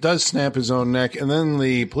guy does snap his own neck, and then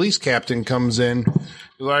the police captain comes in. He's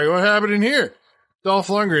like, "What happened in here?" Dolph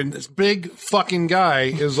Lundgren, this big fucking guy,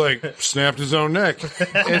 is like snapped his own neck,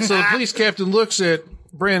 and so the police captain looks at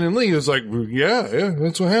Brandon Lee, who's like, "Yeah,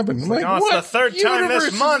 that's what happened." I'm like, oh, it's what the third time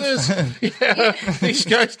this universe month. is this? Yeah, these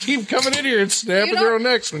guys keep coming in here and snapping You don't- their own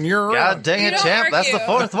necks when you're around. God dang You it, don't champ. That's the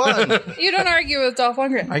argue. fourth one. You don't argue with Dolph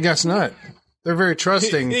Lundgren. I guess not. They're very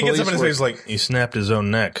trusting. He gets up in his police face like, he snapped his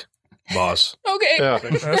own neck, boss. Okay. work. Yeah,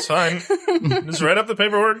 That's fine. Just write up the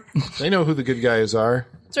paperwork. they know who the good guys are.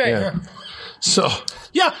 That's right. Yeah. So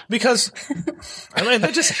Yeah, because I mean,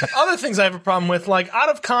 they're just other things I have a problem with. Like, out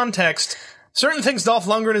of context, certain things Dolph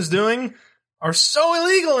Lundgren is doing are so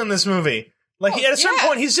illegal in this movie. Like, at a certain yeah.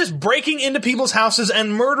 point, he's just breaking into people's houses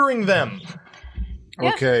and murdering them.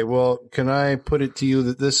 Yeah. okay, well, can I put it to you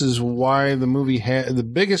that this is why the movie the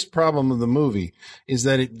biggest problem of the movie is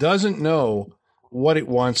that it doesn't know what it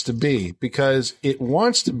wants to be, because it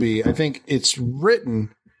wants to be, I think it's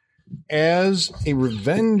written as a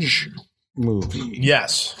revenge movie,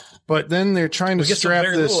 Yes. but then they're trying to We get some strap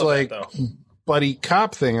very this little of like that, though. buddy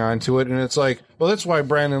cop thing onto it, and it's like, well, that's why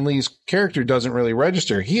Brandon Lee's character doesn't really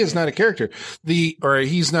register. He is not a character.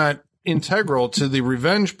 He's not integral to the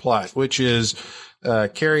revenge plot, which is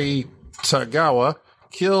Cary Tagawa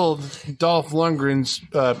killed Dolph Lundgren's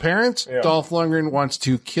parents. Yeah. Dolph Lundgren wants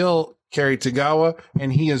to kill Cary Tagawa,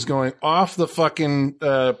 and he is going off the fucking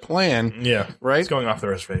plan. Yeah. Right? It's going off the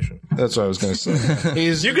reservation. That's what I was going to say.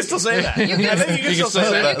 He's, You can still say that. I think you can still say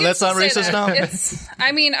say that. You That's can not say racist that. now? It's,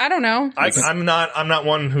 I mean, I don't know. I'm not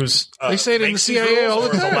one who's They say it in the makes these CIA rules all the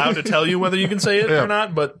or is time. allowed to tell you whether you can say it Yeah. or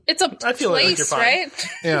not. But It's a I feel like you're place, fine. right?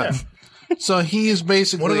 yeah. So he's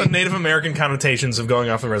basically What are the Native American connotations of going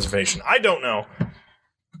off the reservation? I don't know.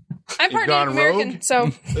 I'm part gone Native American, rogue?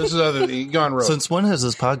 so This is other thing. Gone rogue. Since when has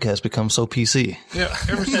this podcast become so PC? Yeah,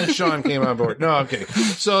 ever since Sean came on board. No, okay.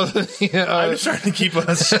 So, I'm just trying to keep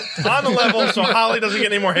us on the level so Holly doesn't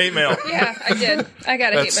get any more hate mail. yeah, I did. I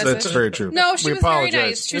got a hate message. that's very true. No, she We was very apologize.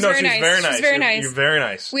 nice. She was No, very she's nice. very She nice. was very nice. You're very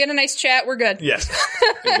nice. We had a nice chat. We're good. Yes.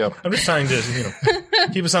 There you go. I'm just trying to,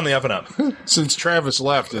 keep us on the up and up. Since Travis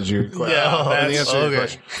left, is your question? Yeah, the that's- answer to your okay.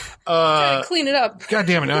 question. Trying to clean it up. God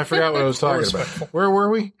damn it! Now I forgot what I was talking about. Where were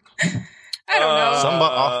we? I don't know. Something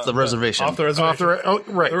off the reservation. Off the reservation.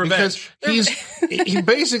 Right, The because revenge. he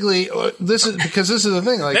basically this is the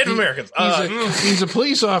thing. Like Native Americans. he's a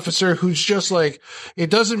police officer who's just like,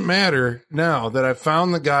 it doesn't matter now that I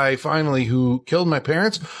found the guy finally who killed my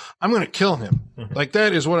parents. I'm going to kill him. Like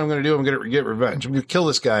that is what I'm going to do. I'm going to get revenge. I'm going to kill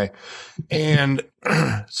this guy, and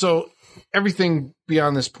so everything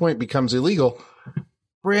beyond this point becomes illegal.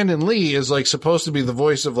 Brandon Lee is like supposed to be the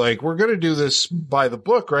voice of like, we're going to do this by the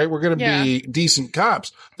book, right? We're going to be decent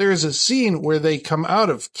cops. There is a scene where they come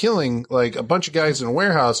out of killing like a bunch of guys in a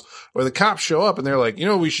warehouse where the cops show up and they're like, you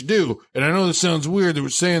know what we should do? And I know this sounds weird that we're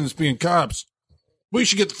saying this being cops. We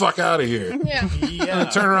should get the fuck out of here. Yeah.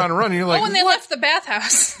 And turn around and run. And you're like, Oh, and they what? left the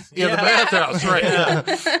bathhouse. Yeah, the bathhouse,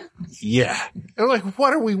 right? Yeah. And they're like,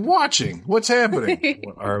 what are we watching? What's happening?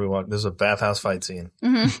 What are we watching? This is a bathhouse fight scene.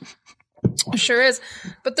 Sure is.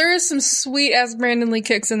 But there is some sweet ass Brandon Lee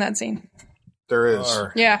kicks in that scene. There is.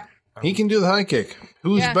 Yeah. He can do the high kick.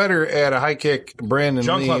 Who's Yeah. better at a high kick, Brandon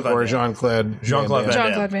Jean-Claude Lee Van or Damme. Jean-Claude? Jean-Claude Van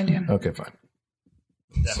Jean-Claude Van Damme. Okay, fine.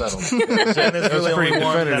 Settled. And there's really pretty only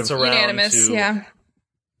one definitive. that's around Unanimous, to yeah.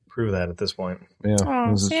 prove that at this point. Yeah.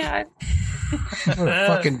 Oh, This is yeah. what a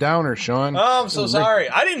fucking downer, Sean. Oh, I'm so sorry.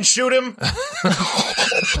 I didn't shoot him.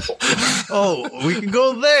 Oh, we can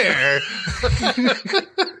go there.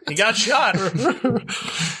 He got shot.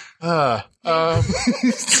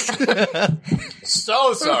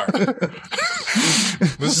 So sorry.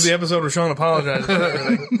 This is the episode where Sean apologizes for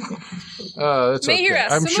everything. That's May okay. he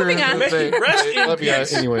rest. I'm So sure moving on. that they Rest in love you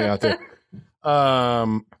peace. anyway out there.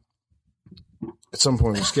 At some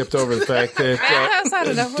point, we skipped over the fact that Bathhouse, I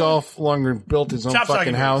don't know. Dolph Lundgren built his own Chop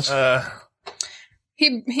fucking socky house.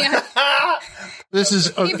 He This is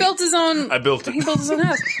he built his own. I built it. He built his own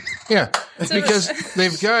house. yeah, because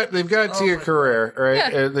they've got Tia Carrere,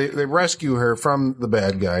 right? Yeah. They rescue her from the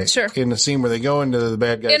bad guy. Sure. In the scene where they go into the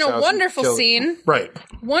bad guy's In house a and wonderful kill- scene. right?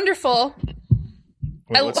 Wonderful.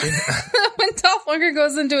 What scene? When Dolph Lundgren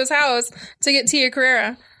goes into his house to get Tia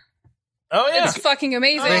Carrera. Oh, yeah. It's fucking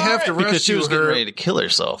amazing. They have to Because she rescue was getting her ready to kill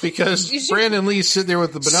herself. because Brandon Lee's sitting there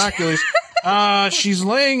with the binoculars. She's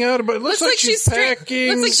laying out, but it looks like she's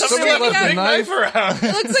packing. looks like she's Somebody straightening left a up. knife. around.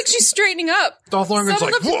 It looks like she's straightening up. Dolph Lundgren's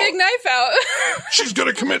Someone like, left a big whoa, knife out. she's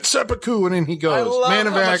gonna commit seppuku, and in he I goes. love Man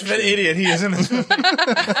of how much of action. an idiot he is in this movie.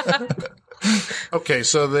 Okay,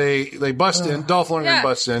 so they bust in. Dolph Lundgren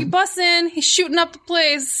busts He in, busts in. He's shooting up the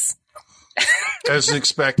place. as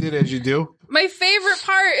expected, as you do, My favorite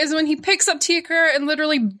part is when he picks up Tia Carrera and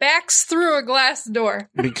literally backs through a glass door.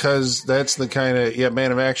 because that's the kind of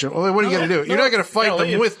man of action. Well, what are you gonna do? You're not gonna fight them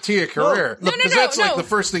leave. with Tia Carrere. No, Because that's like no. the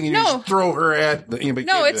first thing you No. just throw her at.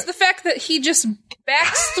 No, it's the fact that he just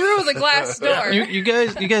backs through the glass door. You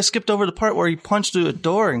guys skipped over the part where he punched through a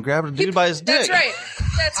door and grabbed a dude by his dick. That's right.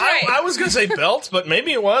 That's right. I was going to say belt, but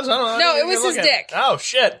maybe it was. I don't know. No, I didn't it was even his look at dick. Oh,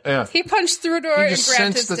 shit. Yeah. He punched through a door You and just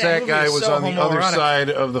grabbed sensed his that dick. guy Movie is was so on the other homoerotic. side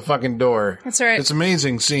of the fucking door. That's right. It's an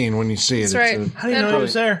amazing scene when you see it. That's right. How do you know he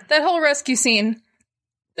was there? That whole rescue scene.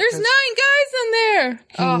 There's 9 guys in there.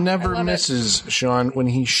 He never misses, Sean, when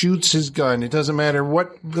he shoots his gun. It doesn't matter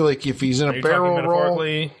what, like, if he's in Are a you barrel talking roll.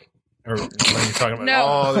 metaphorically? Or are you talking about No.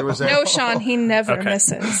 Oh, there was that. No, Sean, he never Okay.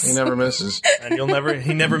 misses. He never misses. And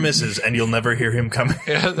he never misses, and you'll never hear him coming.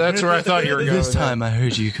 Yeah, that's where I thought you were going. This with that. time I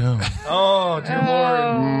heard you come. Oh, dear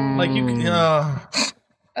Lord. Like, you can,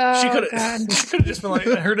 she could have just been like,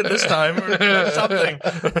 I heard it this time, or something.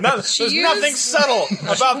 There's used- nothing subtle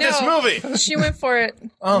about this No. movie. She went for it.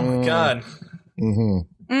 Oh, my God.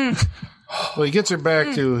 Well, he gets her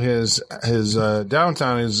back to his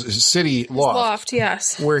downtown, his city loft, Loft,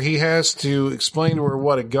 yes. where he has to explain to her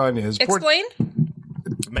what a gun is. Explain?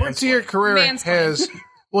 Poor Tia Carrere Mansplain. has.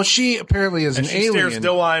 Well, she apparently is And an she stares alien.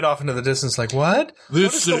 still-eyed off into the distance like, what?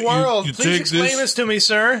 This, What is the world? you Please take explain this to me,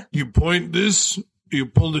 sir. You point this, you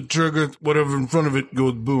pull the trigger, whatever in front of it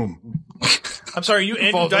goes boom. I'm sorry, you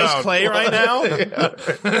Andrew Fall Dice down. Clay right now?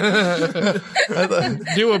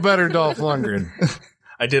 Do a better Dolph Lundgren.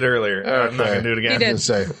 I did earlier. I'm not going to do it He again. did. Let's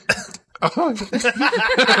say.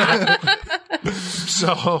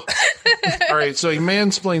 So, all right. So he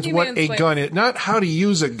mansplains what a mansplains. gun is. Not how to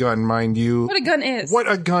use a gun, mind you. What a gun is. What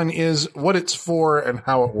a gun is, what it's for, and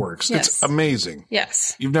how it works. Yes. It's amazing.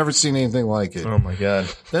 Yes. You've never seen anything like it. Oh my god.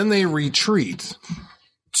 Then they retreat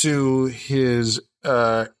to his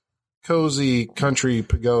cozy country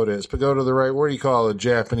pagoda. Is pagoda the right word? What do you call it?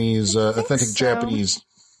 Japanese, authentic so. Japanese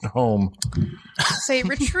home. Say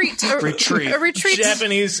retreat. A Retreat. A retreat.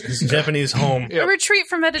 Japanese home. Yep. A retreat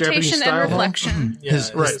from meditation Japanese and style home? reflection.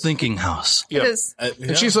 His Right. thinking house. Yep. It is.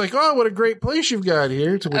 And she's like, "Oh, what a great place you've got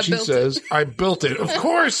here." To which he built says, "I built it." Of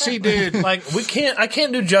course he did. Like I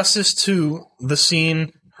can't do justice to the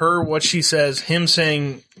scene, her what she says, him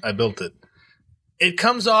saying I built it. It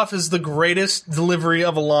comes off as the greatest delivery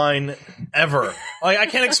of a line ever. Like I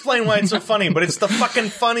can't explain why it's so funny, but it's the fucking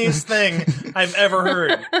funniest thing I've ever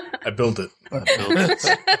heard. I built it.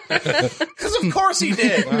 Because of course he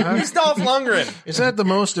did. He's Dolph Lundgren. Is that the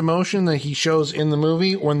most emotion that he shows in the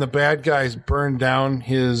movie when the bad guys burn down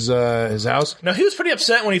his house? Now he was pretty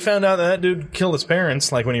upset when he found out that dude killed his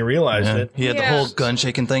parents. Like when he realized Yeah. it. He had the Yeah. whole gun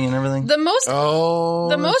shaking thing and everything. The most Oh,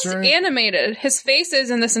 the that's most right. animated his face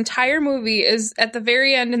is in this entire movie is at the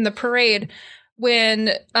very end in the parade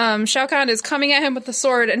when Shao Kahn is coming at him with the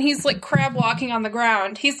sword and he's like crab walking on the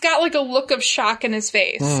ground. He's got like a look of shock in his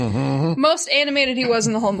face. Mm-hmm. Most animated he was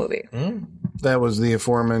in the whole movie. That was the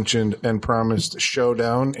aforementioned and promised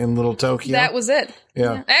showdown in Little Tokyo. That was it.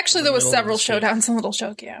 yeah, Actually, there was middle of several the street. showdowns in Little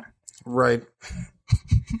Tokyo. right.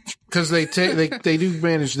 Because they do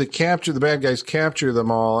manage to capture the bad guys, capture them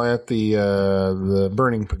all at the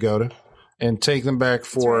burning pagoda, and take them back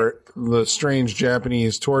for the strange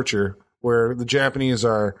Japanese torture, where the Japanese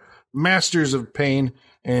are masters of pain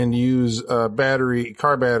and use car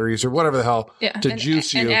batteries or whatever the hell Yeah, to and,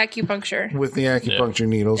 juice and you acupuncture. with the acupuncture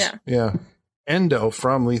needles. Yeah. Yeah. Endo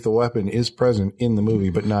from Lethal Weapon is present in the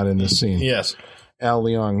movie, but not in this scene. Yes. Al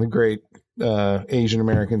Leong, the great Asian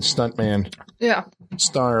American stuntman, Yeah,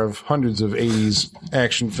 star of hundreds of 80s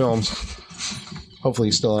action films. Hopefully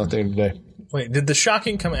he's still out there today. Wait, did the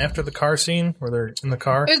shocking come after the car scene where they're in the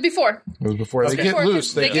car? it was before. It was before they get Before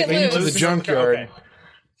loose. They get into the loose. junkyard. Okay.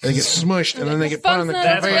 They get smushed, and then they get put on the Fun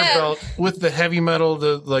conveyor fact. belt with the heavy metal,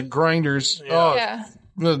 the like grinders. Oh, Yeah,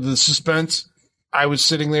 the suspense. I was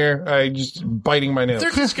sitting there, I just biting my nails.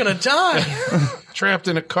 They're just gonna die. Trapped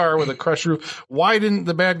in a car with a crushed roof. Why didn't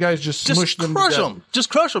the bad guys just smush them? crush to death? them. Just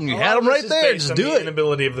crush them. You had them This right is there. based Just on do the it.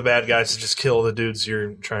 inability of the bad guys to just kill the dudes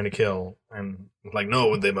you're trying to kill, and like,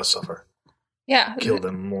 no, they must suffer. yeah. Kill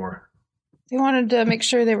them more. They wanted to make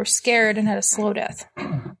sure they were scared and had a slow death.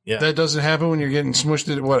 Yeah. That doesn't happen when you're getting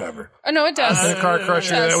smushed. Whatever. Oh no, it does. In a car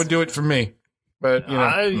crusher, Yes. that would do it for me. But you know,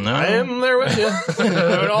 I am there with you.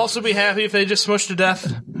 I would also be happy if they just smushed to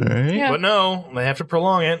death. Right? Yeah. But no, they have to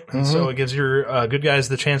prolong it, and so it gives your good guys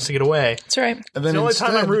the chance to get away. That's right. and then The only time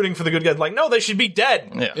I'm instead- rooting for the good guys, like, no, they should be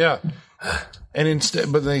dead. Yeah. Yeah. And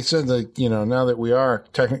instead, but they said that, now that we are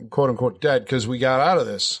technically quote unquote dead because we got out of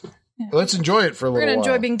this, let's enjoy it for a We're little gonna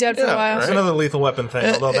while. enjoy being dead for a while. It's another Lethal Weapon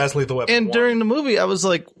thing, although that's Lethal Weapon And 1. during the movie, I was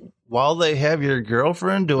like, while they have your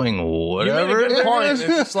girlfriend doing You made whatever a it good point. is.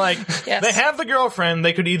 It's like Yes. they have the girlfriend.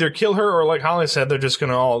 They could either kill her or, like Holly said, they're just going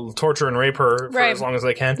to all torture and rape her for Right. as long as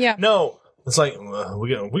they can. Yeah. No, it's like we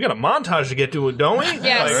got a montage to get to, don't we?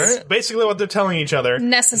 Yes. Like, it's basically what they're telling each other.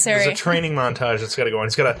 Necessary. There's a training montage that's got to go on.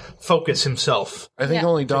 He's got to focus himself. I think Yeah.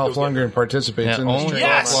 only Dolph Lundgren participates Yeah, in this. only training.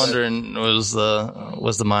 Yes! Dolph Lundgren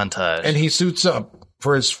was the montage. And he suits up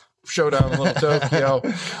for his showdown in Little Tokyo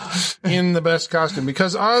in the best costume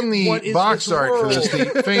because on What the is box this art for world? this,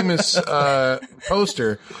 the famous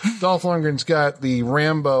poster, Dolph Lundgren's got the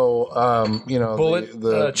Rambo, Bullet,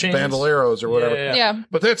 the chains? bandoleros or whatever. yeah.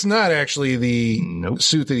 But that's not actually the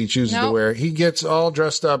suit that he chooses to Nope. wear. He gets all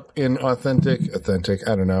dressed up in authentic.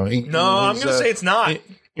 I don't know. No, I'm going to say it's not.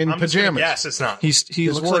 in I'm just gonna pajamas. guess it's not. he His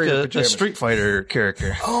looks like warrior a pajamas. Street Fighter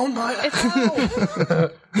character. Oh my!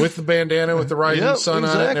 with the bandana with the rising Yep, sun on it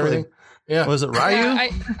and exactly. everything. Yeah, Was it Ryu?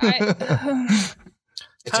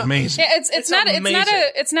 it's amazing. Yeah, it's amazing.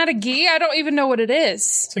 not a gi. I don't even know what it is.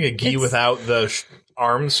 It's like a gi without the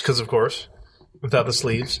arms, because of course, without the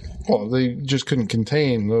sleeves. Well, they just couldn't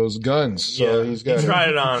contain those guns, so he's got. He tried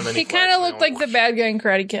it on, and then He kind of looked like the bad guy in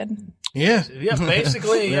Karate Kid. Yeah, Yeah,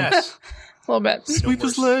 basically, yes. A little bit. Sweep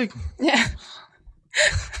his leg. Yeah.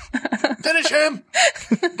 Finish him.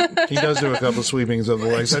 He does do a couple sweepings of the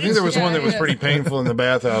legs. I think there was one that was pretty painful in the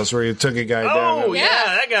bathhouse where he took a guy down. Oh, yeah,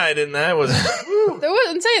 that guy didn't. That was.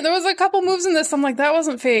 There was a couple moves in this. I'm like, that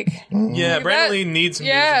wasn't fake. Yeah, Brandon Lee needs some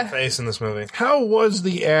yeah. decent face in this movie. How was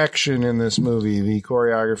the action in this movie, the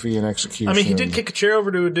choreography and execution? I mean, he did kick a chair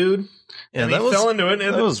over to a dude. Yeah, And that he was fell into it,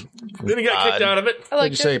 and that was then he got kicked out of it. I Did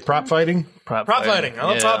liked you say it. prop fighting? Prop fighting. I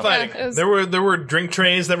love prop fighting. Yeah, it was- there were drink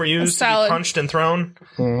trays that were used to be Salad. punched and thrown.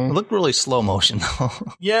 It looked really slow motion though.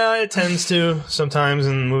 Yeah, it tends to sometimes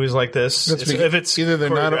in movies like this. If it's either they're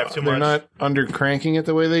choreographed too much. not under cranking it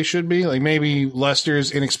the way they should be. Like maybe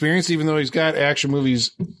Lester's inexperienced, even though he's got action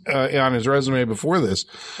movies on his resume before this,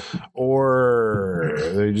 or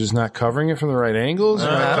they're just not covering it from the right angles, or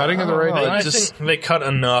not cutting it the right. I way. just- think they cut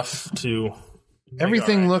enough to.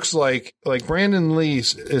 Everything all right. looks like Brandon Lee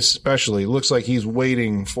especially looks like he's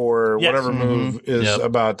waiting for Yes. whatever move is Yep.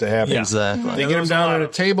 about to happen. Exactly. They There get him was a down lot at a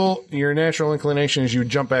of- table. Your natural inclination is you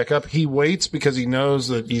jump back up. He waits because he knows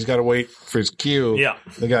that he's got to wait for his cue. Yeah.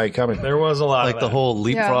 The guy coming. There was a lot Like of the that. whole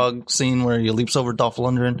leapfrog scene where he leaps over Dolph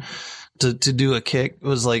Lundgren to do a kick. It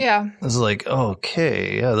was like, Yeah. it was like,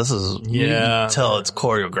 okay, yeah, this is, you Yeah. can tell it's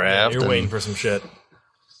choreographed. You're and- waiting for some shit.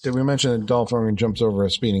 Did we mention that Dolph Lundgren jumps over a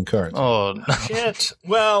speeding car? Oh, Shit.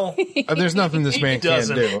 Well, There's nothing this man can't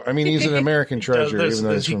doesn't. do. I mean, he's an American treasure, even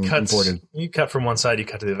though he's from imported. You cut from one side, you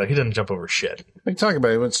cut to the other. He doesn't jump over shit. What are you talking about?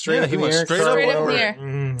 He went straight Yeah, up he in the went air. straight car up Straight went up in over the it. air.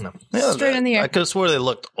 No. yeah, Straight in the air. I could have swore they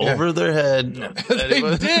looked over their head. They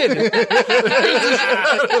did.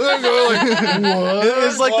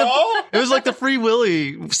 It was like the Free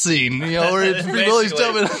Willy scene, you know, where Free Willy's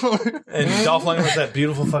Basically. jumping over. And Dolph Lundgren was that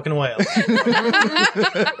beautiful fucking whale.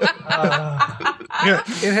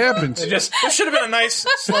 It happens. There should have been a nice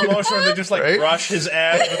slow motion where they just like brush his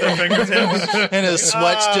ass with their fingertips. And his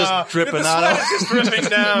sweat's just dripping the out sweat of is just dripping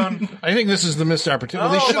down. I think this is the missed opportunity.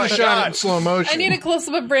 Oh, They should my have shot it God. in slow motion. I need a close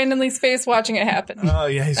up of Brandon Lee's face watching it happen. Oh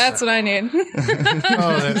yeah, That's what I need. Oh,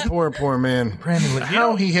 that poor man. Brandon Lee.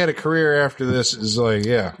 How he had a career after this is like,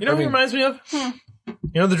 yeah. You know who he reminds me of? You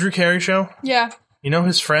know the Drew Carey show? Yeah. You know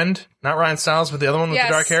his friend? Not Ryan Stiles, but the other one with Yes.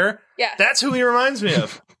 the dark hair? Yeah. That's who he reminds me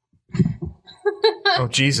of. Oh,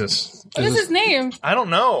 Jesus. What is his name? I don't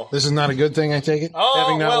know. This is not a good thing, I take it? Oh,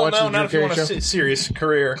 Having not well, watched no, the not if Drew you Carey want show? a serious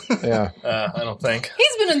career. Yeah. I don't think.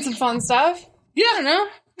 He's been in some fun stuff. Yeah. I don't know.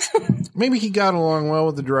 Maybe he got along well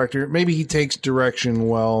with the director. Maybe he takes direction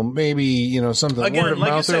well. Maybe, something word Again, of like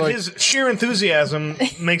you mouth. said, his sheer enthusiasm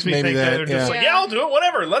makes me Maybe think that that, they're just yeah. like, yeah, I'll do it,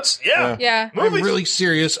 whatever. Yeah. I'm Movies. really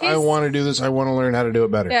serious. I He's- want to do this. I want to learn how to do it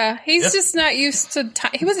better. Yeah. He's just not used to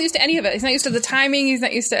he wasn't used to any of it. He's not used to the timing. He's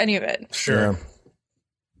not used to any of it. Sure.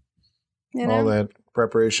 You know? All that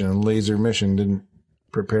preparation and laser mission didn't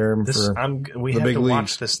prepare him This, for... we the have big to leagues.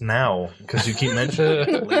 watch this now because you keep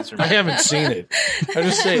mentioning laser. I haven't seen it. I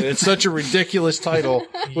just say it's such a ridiculous title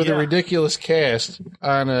with a Yeah. ridiculous cast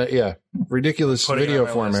on a ridiculous Putting it video on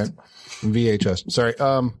my format. VHS. Sorry.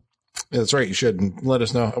 Yeah, that's right. You should let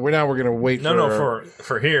us know. We're going to wait.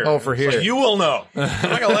 For here. Oh, for here. So you will know. I'm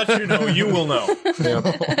not gonna let you know. You will know.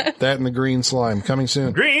 that and the green slime coming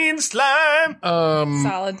soon. Green slime.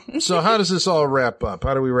 Solid. So how does this all wrap up?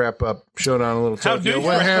 How do we wrap up Showdown in Little How Tokyo? do you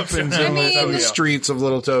What wrap up happens Showdown in Little in the Tokyo? streets of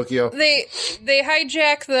Little Tokyo? They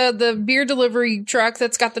hijack the beer delivery truck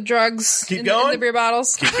that's got the drugs Keep in going? the beer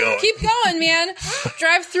bottles. Keep going. Keep going, man.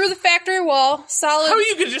 Drive through the factory wall. Solid. How are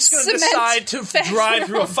you just going to cement decide to factory drive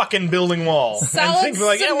through a fucking building wall and Solid think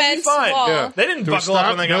like, yeah, we'll be cement fine? wall. Yeah. They didn't Do we buckle up stop?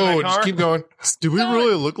 when they got No, in that car. just keep going. Do we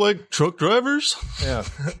really look like truck drivers? Yeah.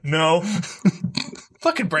 No.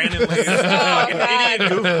 Fucking Brandon Lee. Fucking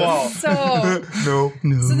idiot goofball. So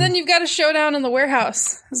So then you've got a showdown in the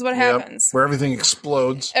warehouse. Is what happens. Where everything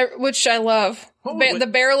explodes. Which I love. The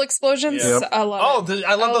barrel explosions. Yep. I love Oh, it.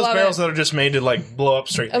 I love those love barrels it. that are just made to like blow up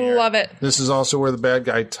straight in I the air. love it. This is also where the bad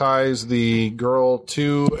guy ties the girl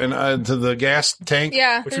to the gas tank.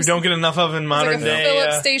 Yeah. Which we don't get enough of in like modern a day.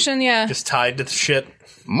 Phillips station, yeah. Just tied to the shit.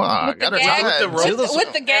 Ma, the gotta gag. tie With the it. rope.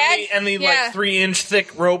 With the gag. And the yeah. like 3-inch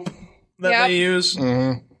thick rope that Yep. they use.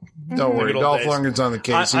 Don't worry. Good old Dolph days. Lundgren's on the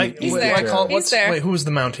case. He's what do there. I call it? He's What's, there. Wait, who was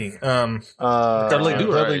the Mountie? Dudley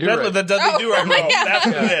Do-Right. The Dudley Do-Right rope. yeah. That's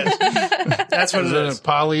what it is. That's what it is.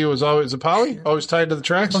 Polly was always Polly? Always tied to the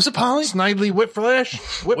tracks? Was it Polly? Snidely Whiplash?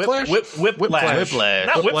 Whiplash? Whiplash. Whiplash.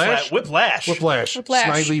 Not Whiplash? Whiplash. Whiplash. Whiplash.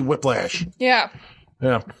 Snidely Whiplash. Yeah.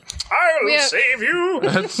 Yeah. I'll Yeah. save you.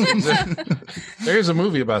 There's a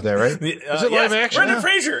movie about that, right? Is it live action? Brendan Yeah.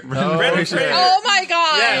 Fraser. Brendan Fraser. Oh my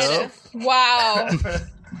god. Yes. Wow.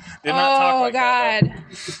 Did not talk like that. God.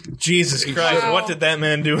 though. Jesus Christ! Wow. What did that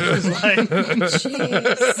man do in his life?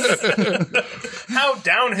 Jeez. How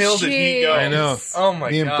downhill did he go? I know. Oh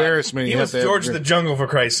my The god! embarrassment. He you was have to George have- the Jungle, for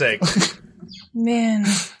Christ's sake. Man.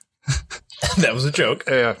 That was a joke.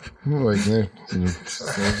 Yeah, like,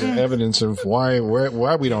 there's evidence of why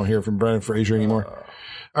we don't hear from Brendan Fraser anymore.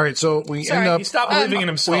 All right, so we Sorry, end up He stopped believing in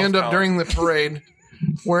himself. we end up Colin. during the parade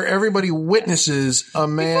where everybody witnesses a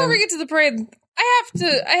man. Before we get to the parade,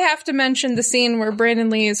 I have to mention the scene where Brandon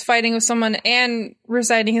Lee is fighting with someone and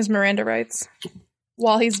reciting his Miranda rights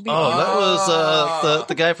while he's being Oh, that was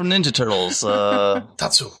the guy from Ninja Turtles,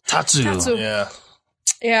 Tatsu. Tatsu, Tatsu. Yeah.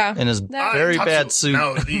 Yeah. in his very bad suit.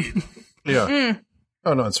 No, indeed. Yeah.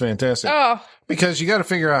 Oh no, it's fantastic Oh. because you got to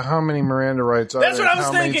figure out how many Miranda rights are That's there what I and was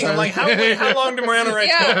how many thinking. I'm times- like, how long do Miranda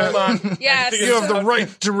rights Yeah. go? Hold on. Yes. You have the right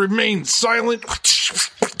to remain silent.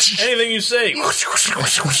 Anything you say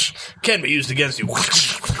can be used against you.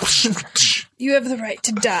 You have the right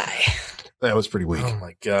to die. That was pretty weak. Oh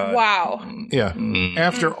my god. Wow. Yeah.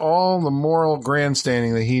 After all the moral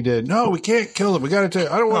grandstanding that he did, no, we can't kill him. We got to tell you,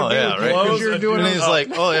 I don't want Oh, to yeah, do it right. because you're doing And it. he's like,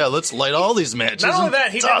 "Oh yeah, let's light all these matches." Not only and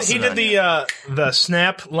that, he toss did it on you." the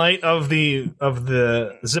snap light of the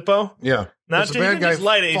Zippo. Yeah. Not Because just, he didn't just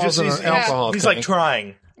light it. He's falls just in he's, an alcohol he's tank. like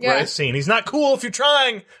trying. Yeah. Right scene. He's not cool if you're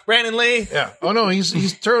trying, Brandon Lee. Yeah. Oh no,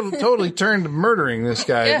 he's totally turned to murdering this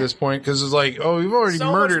guy Yeah. at this point because it's like, oh, we've already So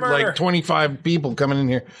much murdered murder. like 25 people coming in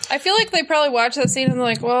here. I feel like they probably watched that scene and they're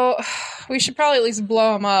like, well, we should probably at least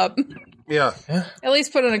blow him up. Yeah. At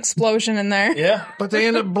least put an explosion in there. Yeah. But they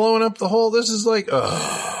end up blowing up the whole. This is like,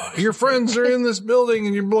 your friends are in this building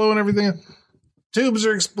and you're blowing everything up. Tubes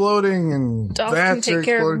are exploding and Dolph can vats take are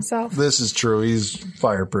care of exploding. himself. This is true. He's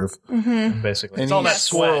fireproof. Basically. And It's all he that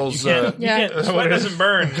sweat. swirls, You can't, Yeah. you can't, sweat doesn't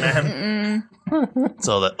burn, man. It's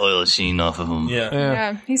all that oil sheen off of him. Yeah.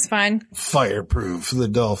 Yeah, he's fine. Fireproof. The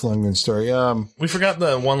Dolph Lundgren story. We forgot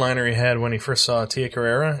the one-liner he had when he first saw Tia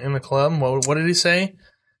Carrera in the club. What did he say?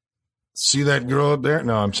 See that girl up there?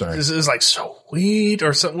 No, I'm sorry. This is like sweet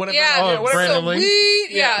or something. Whatever. Yeah, Oh, so whatever. Brandon Lee? we,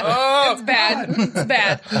 yeah, Oh, it's bad. It's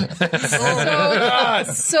bad. God.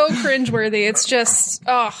 So cringeworthy. It's just,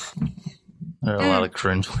 oh, There are a lot of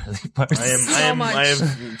cringeworthy parts. I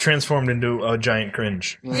have transformed into a giant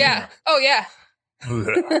cringe. yeah. Oh, yeah.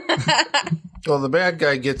 Well, the bad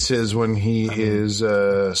guy gets his when he is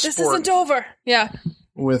This sport isn't over. Yeah.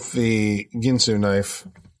 with the Ginsu knife.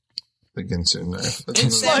 The Ginsu knife. That's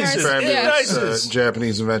It slices. fabulous Slices.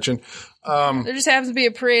 Japanese invention. There just happens to be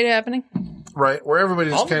a parade happening. Right, where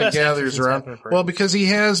everybody All just the kind of best gathers inventions around. happen at parades. Well, because he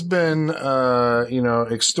has been,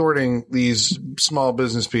 extorting these small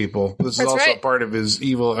business people. This is That's also right. part of his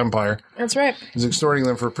evil empire. That's right. He's extorting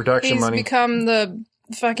them for production He's money. become the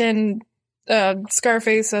fucking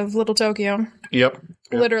Scarface of Little Tokyo. Yep.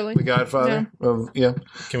 Literally. The Godfather. Yeah.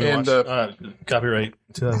 Can we And, watch copyright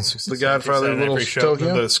 2016? The Godfather of Little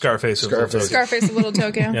Tokyo? The Scarface of Little Scarface. Tokyo. Scarface of Little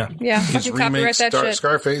Tokyo. Yeah. Yeah. Just Fucking copyright remake that shit.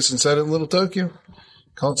 Scarface and set it in Little Tokyo.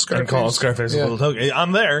 Call it Scarface. And call it Scarface Yeah. of Little Tokyo.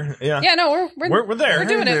 I'm there. Yeah. Yeah, no, We're there. We're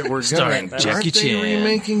doing it. We're Starring gonna, Jackie aren't they Chan.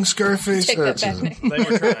 remaking Scarface? Take that That's back, a- Nick. They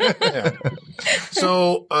were trying.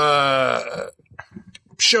 So,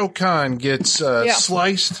 Shao Kahn gets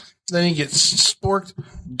sliced. Then he gets sporked.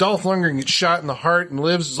 Dolph Lundgren gets shot in the heart and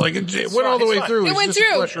lives. It's like it went all the way fine. through. It It's went just a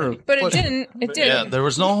through, flesh wound. but it Flesh- didn't. It didn't. Yeah, there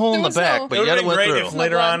was no hole in There the was back, no- but It would yet have it been went great through. if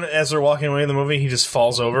later on, as they're walking away in the movie, he just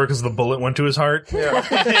falls over because the bullet went to his heart. Yeah.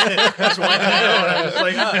 Just went down. It's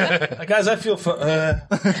like, guys, I feel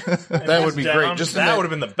That would be great. Just that would have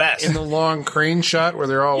been the best. in the long crane shot where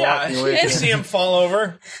they're all walking away. you see him fall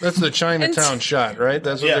over. That's the Chinatown shot, right?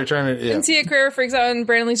 That's what Yeah. they're trying to. Yeah. And Tia Carrera freaks out, and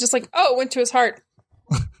Brandon Lee's just like, "Oh, it went to his heart."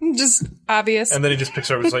 Just obvious. And then he just picks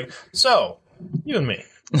her up and is like, so, you and me.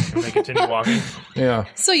 And they continue walking. Yeah.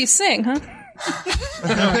 So you sing, huh?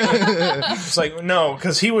 It's like, no,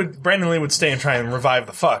 because Brandon Lee would stay and try and revive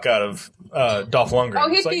the fuck out of Dolph Lundgren. Oh,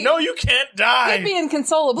 he'd it's like, be- no, you can't He'd die. be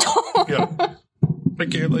inconsolable. Yeah. I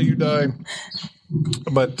can't let you die.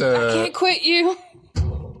 But Can't quit you.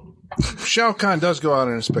 Shao Kahn does go out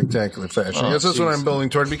in a spectacular fashion. I guess that's what I'm building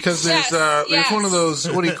toward because there's Yes, there's one of those,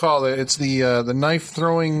 what do you call it? It's the knife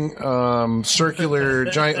throwing circular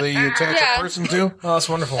giant that you attach Yeah. a person to. Oh, that's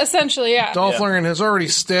wonderful. Essentially, yeah. Dolph Lundgren has already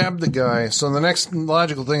stabbed the guy, so the next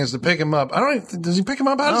logical thing is to pick him up. I don't even, does he pick him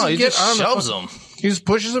up? How does No, he he get just on shoves the him. He just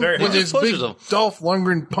pushes him Very with hard. his He pushes big him. Dolph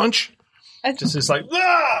Lundgren punch, Just it's like,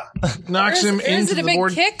 ah! knocks him Is into it a the big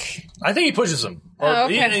board. kick? I think he pushes him. Oh,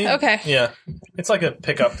 okay, okay. Yeah. It's like a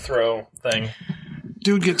pickup throw thing.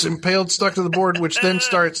 Dude gets impaled, stuck to the board, which then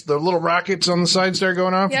starts the little rockets on the side start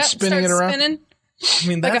going off Yep. and spinning it starts around. Spinning. I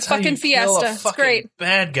mean, Like a that's how fucking you kill Fiesta. a It's fucking great.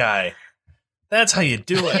 bad guy. That's how you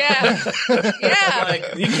do it. Yeah. Yeah.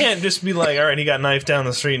 Like, you can't just be like, all right, he got knifed down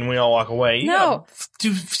the street and we all walk away. You No.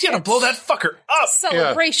 you gotta blow that fucker up.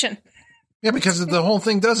 Celebration. Yeah, because the whole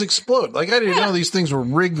thing does explode. Like, I didn't know these things were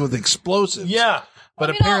rigged with explosives. Yeah. But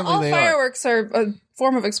I mean, apparently all they are. fireworks are a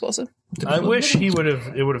form of explosive. I wish it would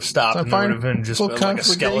have stopped and there would have been just Full like a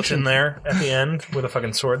skeleton conflagration. there at the end with a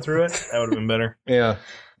fucking sword through it. That would have been better. Yeah.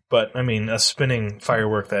 But, I mean, a spinning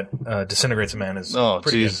firework that disintegrates a man is Oh,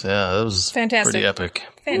 pretty jeez. Yeah, that was Fantastic. pretty epic.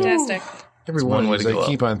 Fantastic. Every one one way of to these, go I up.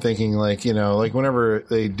 keep on thinking, like, you know, like whenever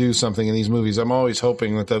they do something in these movies, I'm always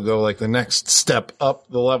hoping that they'll go like the next step up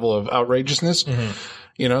the level of outrageousness.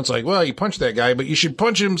 You know, it's like, well, you punch that guy, but you should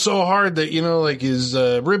punch him so hard that, you know, like his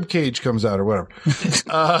rib cage comes out or whatever.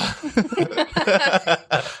 I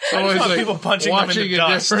just want people punching them into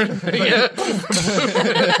dust.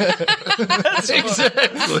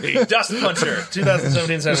 Exactly. Dust Puncher,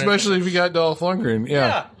 2017. Especially if you got Dolph Lundgren.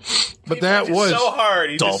 Yeah. But that was so hard.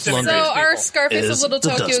 He Dolph So disintegrates Lundgren. our people. Scarface Is of Little the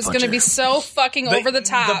Tokyo Dust is going to Puncher. be so fucking over the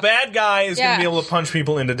top. The bad guy is going Yeah. to be able to punch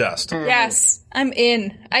people into dust. Yes, I'm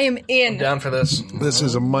in. I am in. Down for this. this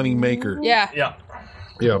is a money maker. Yeah. Yeah.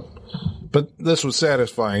 Yeah. But this was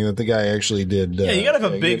satisfying that the guy actually did. Yeah, you got to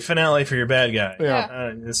have a big finale for your bad guy.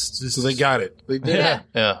 Yeah. It's just, So they got it. They did. Yeah.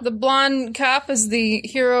 Yeah. The blonde cop is the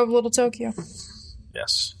hero of Little Tokyo.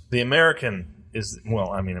 yes. The American is,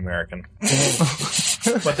 well, I mean, American.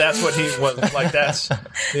 But that's what that's,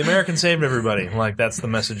 the American saved everybody. Like, that's the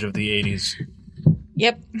message of the 80s,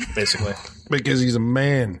 Yep. basically. Because he's a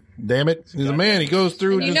man. Damn it. He's a man. He goes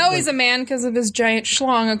through. You just know like- he's a man because of his giant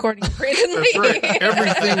schlong, according to Brandon Lee. Right.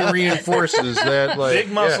 Everything reinforces that. Like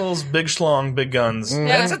Big muscles, big schlong, big guns. Yeah.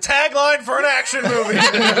 That's a tagline for an action movie.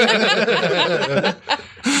 Yeah.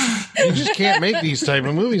 You just can't make these type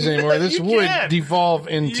of movies anymore. This You would can't. devolve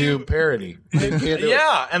into parody. You can't do it.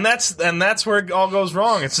 Yeah, and that's where it all goes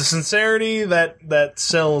wrong. It's the sincerity that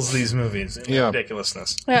sells these movies. Yeah.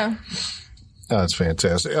 Ridiculousness. Yeah. Oh, that's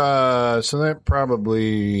fantastic. So that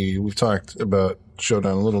probably we've talked about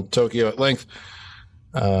Showdown in Little Tokyo at length.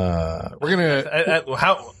 We're gonna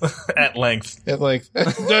How at length? at length.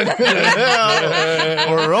 Planned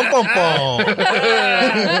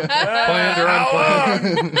or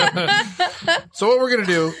unplanned. So what we're going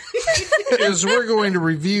to do is we're going to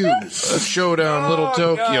review Showdown Little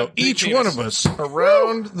Tokyo. God, big Each penis. one of us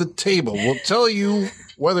around the table will tell you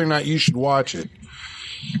whether or not you should watch it.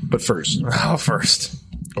 But first, Oh, first.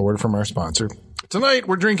 a word from our sponsor. Tonight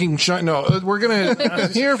we're drinking we're going to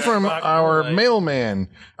hear from our mailman.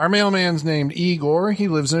 Our mailman's named Igor. He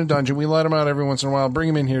lives in a dungeon. We let him out every once in a while, bring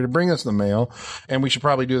him in here to bring us the mail, and we should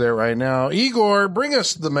probably do that right now. Igor, bring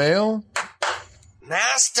us the mail.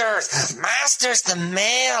 Masters, the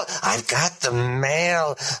mail. I've got the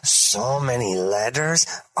mail. So many letters.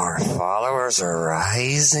 Our followers are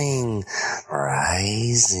rising.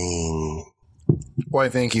 Why,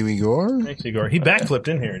 thank you, Igor. Thanks, Igor. He backflipped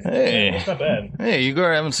in here. Hey. It's not bad. Hey,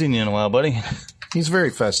 Igor, I haven't seen you in a while, buddy. He's very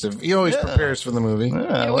festive. He always prepares for the movie. Yeah, I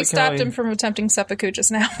Yeah, we like stopped how him from attempting seppuku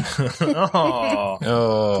just now. Oh.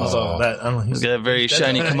 Oh, So that, I don't know, He's got a very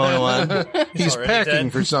shiny kimono on. he's already packing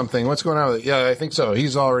dead. for something. What's going on with it? Yeah, I think so.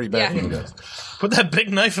 He's already packing. Yeah. Put that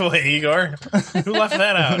big knife away, Igor. Who left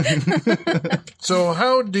that out? So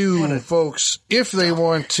how do folks, if they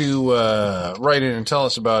want to write in and tell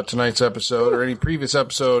us about tonight's episode or any previous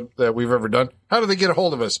episode that we've ever done, how do they get a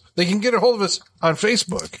hold of us? They can get a hold of us on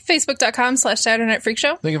Facebook. Facebook.com/Saturday Night Freak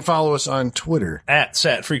Show. They can follow us on Twitter. At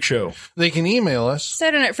Sat Freak Show. They can email us,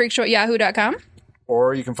 Saturday Night Freak Show at yahoo.com.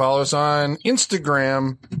 or you can follow us on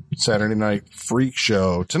Instagram, Saturday Night Freak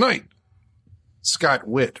Show. Tonight, Scott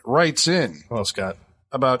Witt writes in Hello, Scott.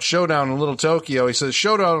 about Showdown in Little Tokyo. He says,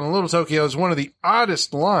 Showdown in Little Tokyo is one of the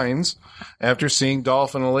oddest lines. After seeing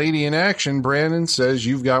Dolph and a lady in action, Brandon says,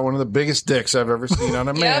 you've got one of the biggest dicks I've ever seen on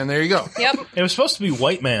a man. There you go. Yep, It was supposed to be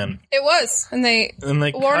White Man. it was. And they And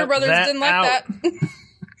they Warner cut Brothers that didn't like out. that.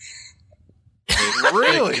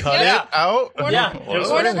 Really? Cut Yeah. it out? Yeah. It was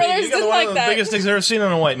Warner supposed to be, Brothers you got didn't one like of the that. biggest dicks I've ever seen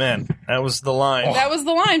on a white man. That was the line. That was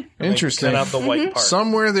the line. Interesting. Cut out the white part.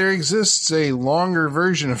 Somewhere there exists a longer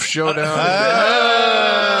version of Showdown.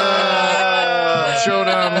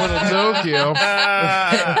 Showdown in Little Tokyo.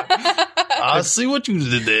 I see what you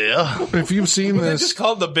did there. If you've seen It's this, just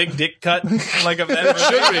called the big dick cut. Like a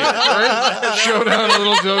should be, right? Showdown in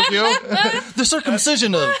Little Tokyo. The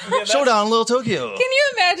circumcision of Showdown in Little Tokyo. Can you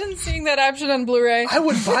imagine seeing that option on Blu-ray? I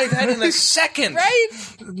would buy that in a second. Right?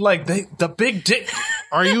 Like the big dick.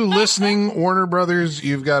 Are you listening, Warner Brothers?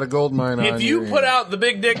 You've got a gold mine on If you your put hands. out the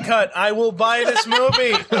big dick cut, I will buy this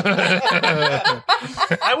movie.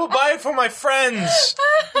 I will buy it for my friends.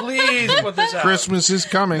 Please put this out. Christmas is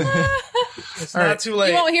coming. It's not too late.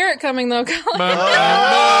 You won't hear it coming though, Colin.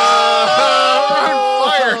 Yeah.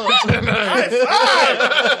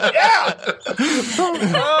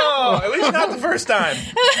 Oh, at least not the first time.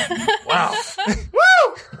 Wow.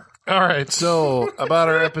 Woo! All right, so about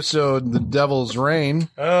our episode, The Devil's Reign.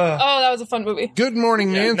 Oh, that was a fun movie. Good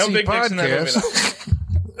Morning Nancy no big dicks in that movie, podcast.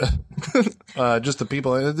 Just the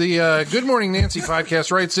people. The Good Morning Nancy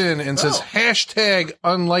podcast writes in and says, hashtag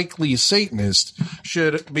unlikely Satanist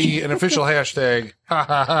should be an official hashtag. Ha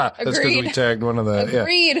ha ha. That's because we Agreed. tagged one of the. Yeah.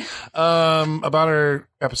 Agreed. About our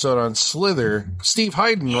episode on Slither, Steve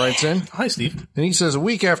Hayden writes in, Hi, Steve. and he says, a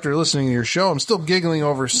week after listening to your show, I'm still giggling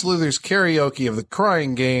over Slither's karaoke of the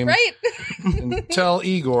crying game. Right? And tell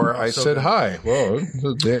Igor I said hi. Whoa.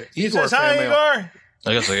 He Igor says, hi, fan mail. Igor.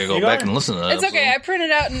 I guess I gotta go You back are? and listen to that. It's okay. I printed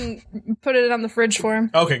out and put it on the fridge for him.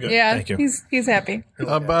 Okay, good. Yeah, Thank you. he's happy.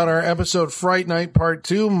 About our episode Fright Night Part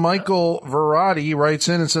 2, Michael Verratti writes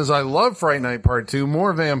in and says, I love Fright Night Part 2.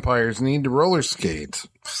 More vampires need to roller skate.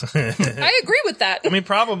 I agree with that. I mean,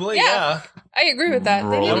 probably, Yeah. yeah. I agree with that. They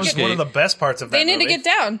Roller need That to was get, skate. one of the best parts of that they need to movie. get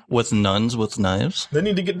down. With nuns with knives. They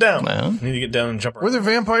need to get down. Yeah. Need to get down and jump around. Were there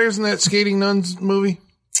vampires in that Skating Nuns movie?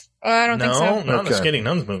 I don't think No, so. not in the Okay. Skating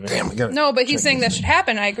Nuns movie. Damn, we got it. No, but he's saying that should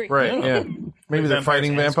happen. I agree. Right, yeah. Maybe they're Vampires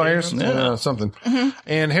fighting and vampires? Skating Yeah, something.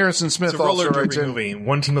 And Harrison Smith It's a roller also writes derby in. movie.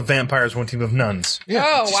 One team of vampires, one team of nuns. Yeah.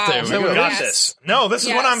 Oh, wow. There we So we go. got Yes. this. No, this is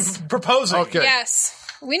what Yes. I'm proposing. Okay. Yes.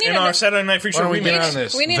 We need In a our Saturday Night Freak Why Show don't we get remake. on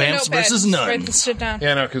this? We need Vamps a notepad. versus Just none. write this shit down.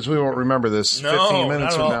 Yeah, no, because we won't remember this No, 15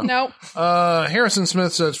 minutes not from at now. No. Harrison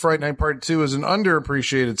Smith says Fright Night Part 2 is an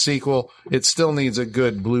underappreciated sequel. It still needs a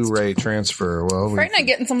good Blu-ray transfer. Well, Fright Night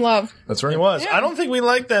getting some love. that's right. It was. Yeah. I don't think we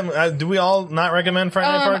like them. Do we all not recommend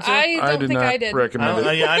Friday Night Part 2? I don't did think not I did. recommend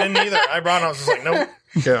it. Yeah, I didn't either. I brought it. I was just like, nope.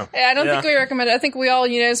 Yeah. Yeah, I don't Yeah. think we recommend it. I think we all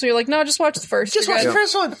unanimously were like, no, just watch the first. Just You're watch good. the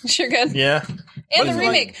first one. You're good. Yeah. And the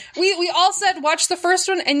remake. We all said watch the first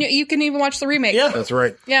one, and you can even watch the remake. Yeah. That's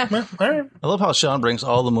right. Yeah. All right. I love how Sean brings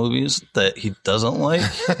all the movies that he doesn't like.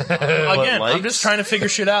 Again, likes. I'm just trying to figure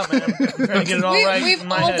shit out, man. I'm trying to get it all right. We've in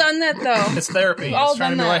my all head. done that though. It's therapy. all It's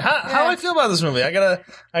trying to done be like, that. how do I feel about this movie? I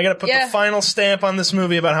gotta put Yeah. the final stamp on this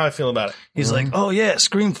movie about how I feel about it. He's like, oh yeah,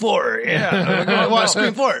 Scream 4. Yeah, we're going to watch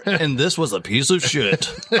Scream 4. And this was a piece of shit.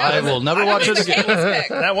 I will never watch it again. Michaela's pick.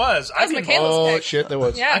 That was. I That's can, Michaela's Oh, pick. shit, that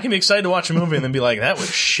was. Yeah. I can be excited to watch a movie and then be like, that was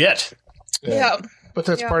shit. Yeah. But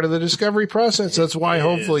that's part of the discovery process. That's why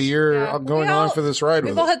hopefully you're Yeah. going We all- along for this ride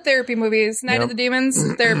We've with all it. had therapy movies. Night Yep. of the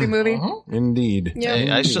Demons, therapy movie. Indeed. Yeah.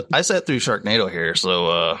 Hey, I sat through Sharknado here,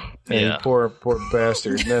 so Hey, yeah. poor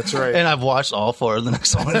bastard. That's right. And I've watched all 4 of the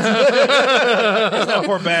next ones. Oh,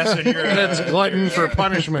 poor bastard. You're That's glutton for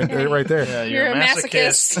punishment right there. You're a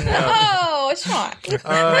masochist. Oh,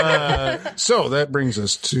 Sean. So that brings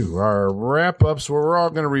us to our wrap-ups where we're all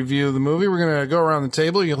going to review the movie. We're going to go around the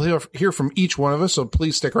table. You'll hear from each one of us, so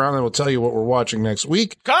please stick around and we'll tell you what we're watching next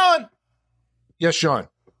week. Colin, Yes, Sean.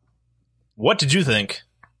 what did you think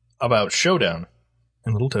about Showdown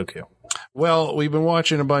in Little Tokyo? Well, we've been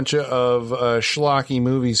watching a bunch of schlocky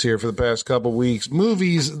movies here for the past couple weeks.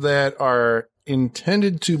 Movies that are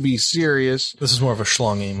intended to be serious. This is more of a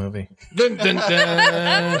schlongy movie. Dun, dun,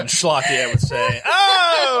 dun. Schlocky, I would say.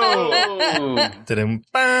 Oh!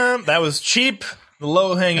 Bam. That was cheap. The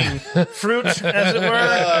low-hanging fruit, as it were.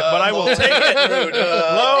 But I will take it.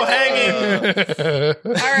 Low-hanging.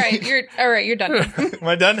 All right, you're done. Am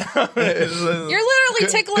I done now? You're literally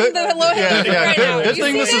tickling the low-hanging fruit right now. Good You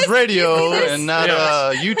thing see this is radio and not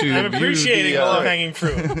YouTube. I'm appreciating the low-hanging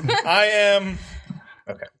fruit. I am...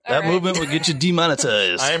 Okay. That All right. movement would get you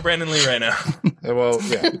demonetized. I am Brandon Lee right now. Well,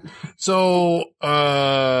 yeah. So,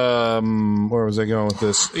 where was I going with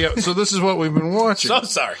this? Yeah, so this is what we've been watching. So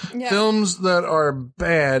sorry. Yeah. Films that are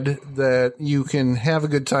bad that you can have a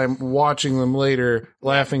good time watching them later,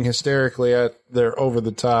 laughing hysterically at their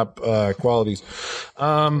over-the-top qualities.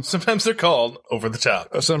 Sometimes they're called over the top.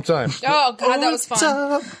 Sometimes. Oh God, that was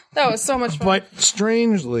fun. That was so much fun. But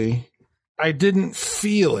strangely, I didn't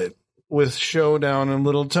feel it with Showdown in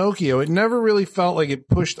Little Tokyo. It never really felt like it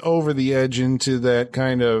pushed over the edge into that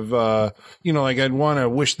kind of, like I'd want to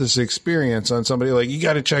wish this experience on somebody. Like, you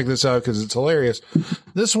got to check this out because it's hilarious.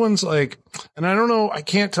 This one's like, and I don't know, I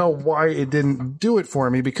can't tell why it didn't do it for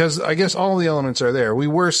me because I guess all the elements are there. We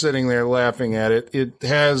were sitting there laughing at it. It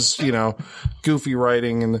has, goofy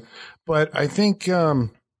writing but I think,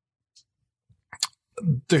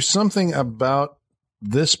 there's something about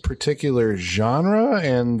this particular genre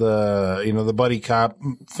and the buddy cop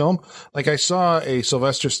film. Like I saw a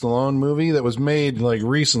Sylvester Stallone movie that was made like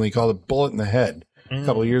recently called A Bullet in the Head a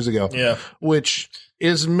couple of years ago. Yeah. Which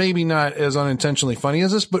is maybe not as unintentionally funny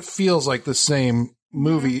as this, but feels like the same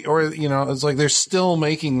movie, or, you know, it's like they're still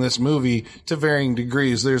making this movie to varying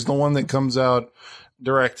degrees. There's the one that comes out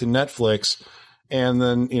direct to Netflix. And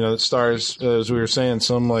then, you know, it stars, as we were saying,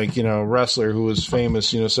 some like, you know, wrestler who was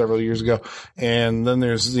famous, you know, several years ago. And then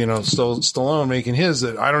there's, you know, Stallone making his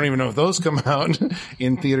that I don't even know if those come out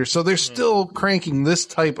in theaters. So they're still cranking this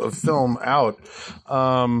type of film out.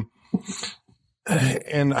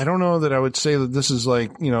 And I don't know that I would say that this is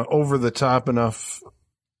like, you know, over the top enough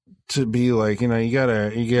to be like, you know, you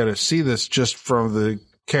gotta see this just from the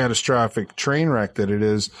catastrophic train wreck that it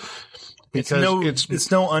is. Because it's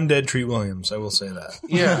no undead Treat Williams, I will say that.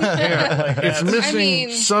 Yeah. It's missing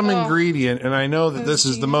some ingredient, and I know that this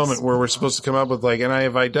is the moment where we're supposed to come up with like, and I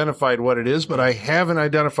have identified what it is, but I haven't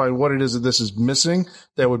identified what it is that this is missing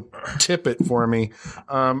that would tip it for me.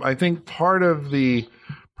 I think part of the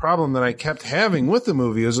problem that I kept having with the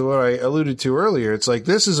movie is what I alluded to earlier. It's like,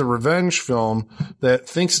 this is a revenge film that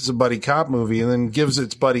thinks it's a buddy cop movie and then gives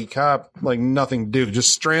its buddy cop like nothing to do, just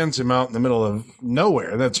strands him out in the middle of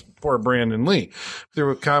nowhere. That's poor Brandon Lee. Through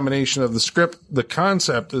a combination of the script, the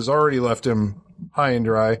concept has already left him high and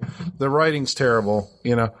dry. The writing's terrible,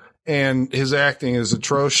 you know, and his acting is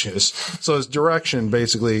atrocious. So his direction,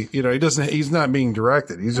 basically, you know, he's not being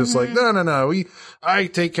directed. He's just like, no. I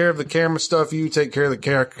take care of the camera stuff. You take care of the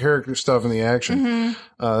character stuff and the action.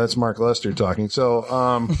 That's Mark Lester talking.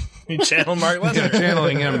 So, you channel Mark Lester. Yeah,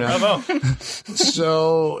 channeling him now. Bravo.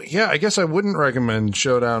 So, yeah, I guess I wouldn't recommend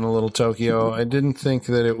Showdown in Little Tokyo. I didn't think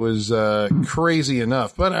that it was crazy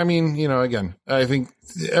enough. But, I mean, you know, again, I think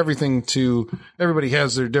everybody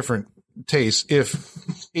has their different tastes. If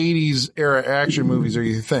 80s era action movies are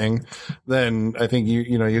your thing, then I think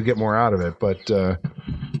you'll get more out of it. But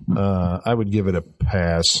I would give it a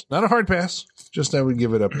pass. Not a hard pass, just I would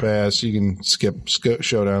give it a pass. You can skip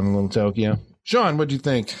Showdown in Little Tokyo. Sean, what'd you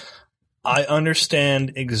think? I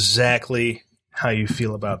understand exactly how you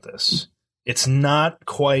feel about this. It's not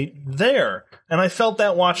quite there. And I felt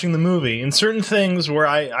that watching the movie. In certain things where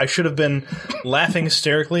I should have been laughing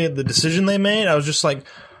hysterically at the decision they made, I was just like,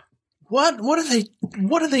 What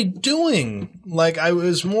are they doing? Like, I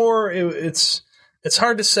was more, it's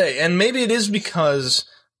hard to say. And maybe it is because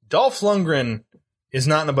Dolph Lundgren is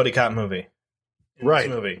not in a buddy cop movie. Right.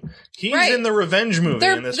 This movie. He's in the revenge movie.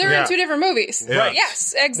 They're in this in movie. two different movies. Yeah. Right.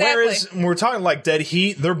 Yes, exactly. Whereas when we're talking like Dead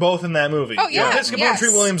Heat, they're both in that movie. Oh, yeah. Jessica Yes. and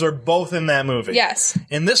Treat Williams are both in that movie. Yes.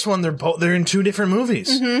 In this one, they're in two different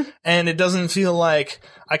movies. Mm-hmm. And it doesn't feel like,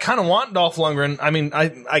 I kind of want Dolph Lundgren. I mean,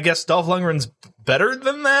 I guess Dolph Lundgren's better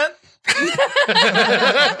than that.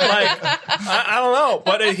 I don't know,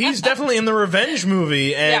 but he's definitely in the revenge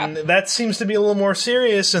movie, and that seems to be a little more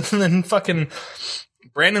serious. And then fucking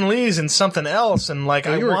Brandon Lee's in something else, and like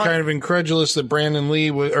you were kind of incredulous that Brandon Lee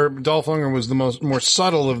or Dolph Lundgren was the more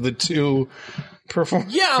subtle of the two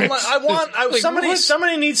performers. Yeah, I'm like,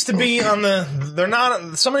 somebody needs to be on the. They're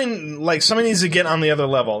not somebody needs to get on the other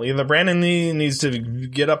level. Either Brandon Lee needs to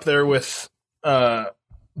get up there with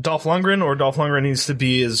Dolph Lundgren, or Dolph Lundgren needs to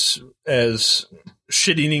be as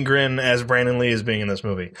shit-eating grin as Brandon Lee is being in this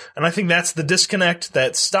movie. And I think that's the disconnect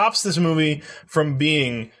that stops this movie from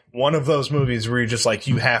being one of those movies where you're just like,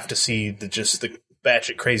 you have to see the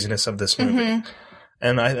batshit craziness of this movie. Mm-hmm.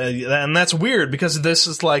 And that's weird, because this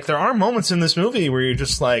is like, there are moments in this movie where you're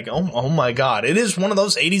just like, oh my God. It is one of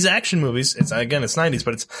those 80s action movies. It's 90s,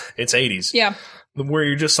 but it's 80s. Yeah. Where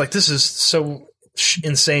you're just like, this is so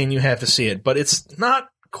insane, you have to see it. But it's not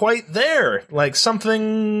quite there. Like,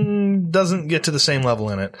 something doesn't get to the same level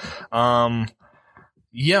in it.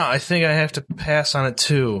 Yeah, I think I have to pass on it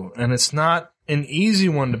too. And it's not an easy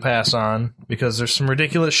one to pass on, because there's some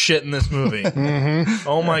ridiculous shit in this movie. Mm-hmm.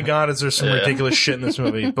 Oh my God, is there some ridiculous shit in this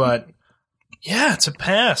movie? But yeah, it's a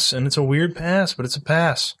pass, and it's a weird pass, but it's a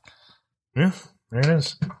pass. Yeah, there it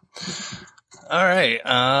is. All right.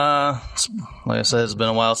 Like I said, it's been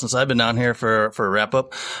a while since I've been down here for a wrap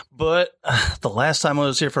up, but the last time I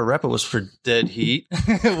was here for a wrap up was for Dead Heat,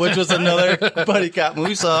 which was another buddy cop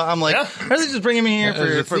movie. So I'm like, are they just bringing me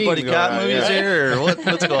here for buddy cop movies here, or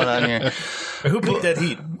what's going on here? Who picked Dead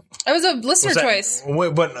Heat? It was a listener choice.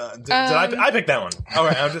 Wait, but did I picked that one? All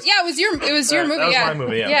right, yeah, it was your movie. That was yeah, my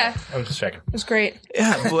movie. Yeah, I was just checking. It was great.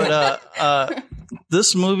 Yeah, but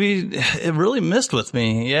this movie, it really missed with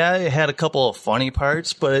me. Yeah, it had a couple of funny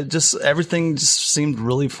parts, but everything just seemed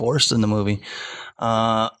really forced in the movie.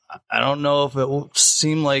 I don't know if it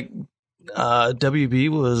seemed like Warner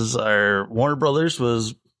Brothers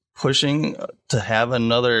was pushing to have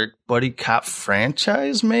another buddy cop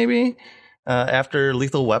franchise, maybe after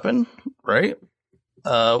Lethal Weapon, right?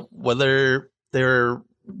 Whether they were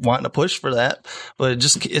wanting to push for that, but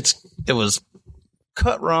it was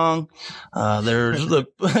cut wrong. There's the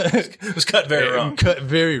It was cut very wrong. cut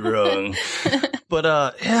very wrong. But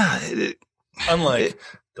Unlike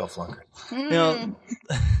Dolph Lundgren. you know,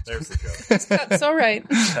 There's the joke. That's all right.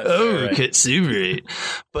 oh, cut super great.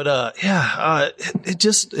 But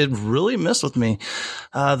it really messed with me.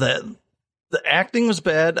 That the acting was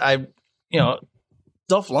bad.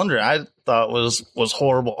 Dolph Lundgren I thought was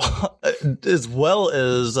horrible, as well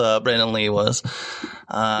as Brandon Lee was.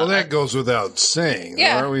 Well, that goes without saying.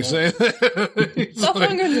 Yeah. Aren't we saying? Dolph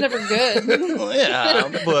Lundgren's never good. Yeah,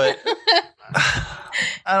 but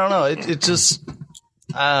I don't know. It just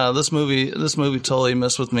this movie totally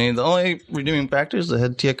messed with me. The only redeeming factor is it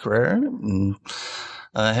had Tia Carrere and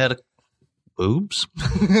had boobs.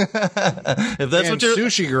 If that's And what you're,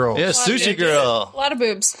 Sushi Girl. yeah, Sushi Girl. A lot of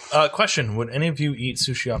boobs. Question: would any of you eat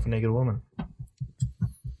sushi off a naked woman?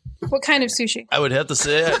 What kind of sushi? I would have to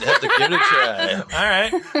say I'd have to give it a try. All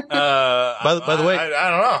right. By the way, I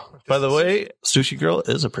don't know. by the way, Sushi Girl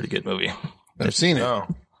is a pretty good movie. I've seen it Oh,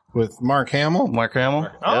 with Mark Hamill. Mark Hamill.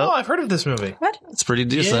 oh, Yep. I've heard of this movie. What? It's pretty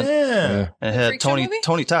decent. Yeah. It had Freak show movie?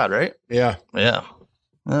 Tony Todd, right? Yeah. Yeah.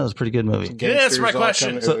 That was a pretty good movie. You didn't answer my Gangsters all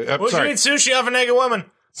question. coming- Would you sorry. eat sushi off a naked woman?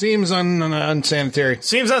 Seems unsanitary.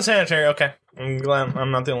 Seems unsanitary. Okay. I'm glad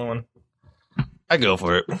I'm not the only one. I go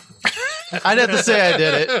for it. I'd have to say I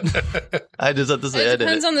did it. I just have to say I It did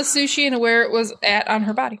depends it. on the sushi and where it was at on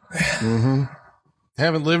her body.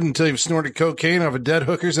 Haven't lived until you've snorted cocaine off a dead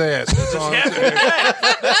hooker's ass. That's all You I'm have to be saying.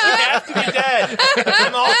 dead. You have to be dead.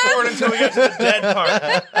 I'm all for it until we get to the dead part.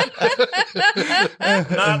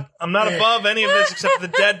 I'm not above any of this except for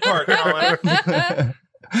the dead part, Colin.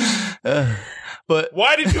 But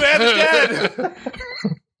Why did you add the dead?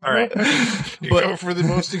 All right. You go for the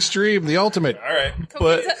most extreme, the ultimate. All right.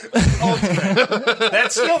 but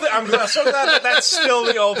That's still I'm so glad that's still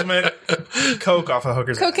the ultimate coke off a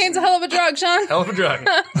hooker's ass. Cocaine's a hell of a drug, Sean. Hell of a drug.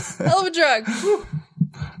 Hell of a drug.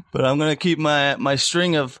 but I'm gonna keep my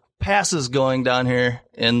string of passes going down here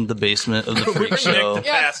in the basement of the freak show. Nick the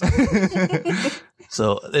pass.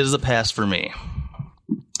 So it is a pass for me.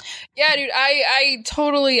 Yeah, dude,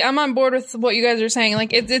 I'm on board with what you guys are saying.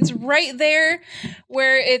 Like, it's right there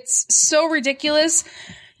where it's so ridiculous,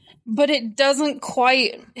 but it doesn't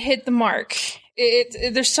quite hit the mark.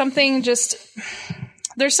 There's something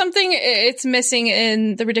it's missing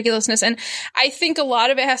in the ridiculousness. And I think a lot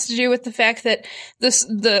of it has to do with the fact that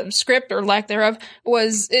the script, or lack thereof,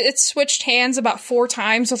 it switched hands about 4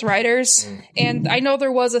 times with writers. And I know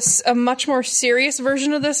there was a much more serious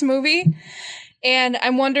version of this movie. And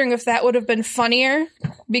I'm wondering if that would have been funnier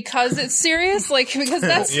because it's serious. Because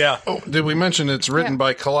that's Yeah. Oh, did we mention it's written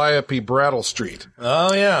by Calliope Bradlestreet?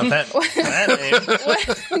 Oh yeah. That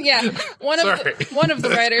name. yeah, one of the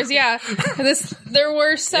writers. Yeah, there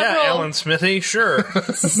were Yeah, several Alan Smithy, sure.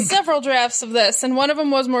 several drafts of this, and one of them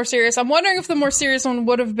was more serious. I'm wondering if the more serious one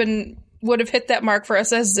would have hit that mark for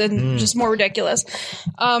us as in just more ridiculous.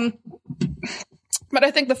 But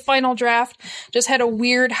I think the final draft just had a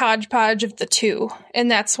weird hodgepodge of the two, and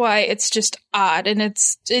that's why it's just odd, and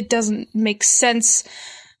it doesn't make sense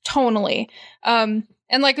tonally. And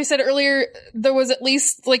like we said earlier, there was at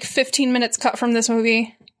least 15 minutes cut from this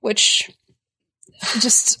movie, which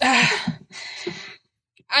just, I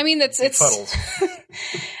mean, it's. Puddles.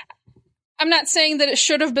 I'm not saying that it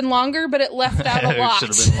should have been longer, but it left out a lot.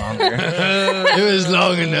 It should have been longer. It was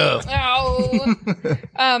long enough. Oh,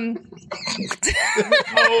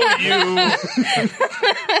 Oh, you.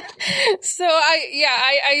 So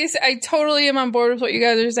I totally am on board with what you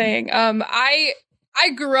guys are saying. I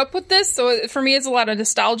grew up with this, so for me it's a lot of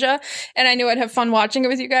nostalgia, and I knew I'd have fun watching it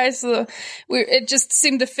with you guys. So it just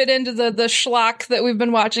seemed to fit into the schlock that we've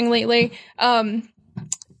been watching lately.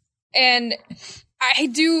 And I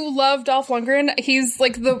do love Dolph Lundgren. He's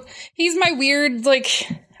my weird,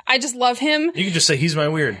 I just love him. You could just say he's my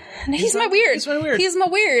weird. He's my weird. He's my weird. He's my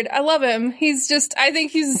weird. I love him. I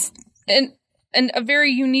think he's a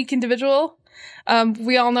very unique individual.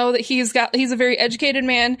 We all know that he's a very educated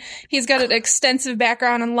man. He's got an extensive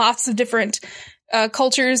background in lots of different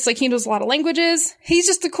cultures. He knows a lot of languages. He's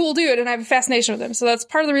just a cool dude, and I have a fascination with him. So that's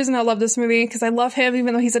part of the reason I love this movie, because I love him,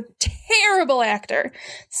 even though he's a terrible actor.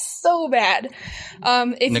 So bad.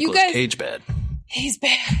 If Nicolas you guys, Cage bad. he's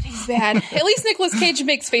bad. He's bad. At least Nicolas Cage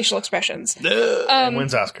makes facial expressions. And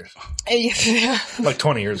wins Oscars. Like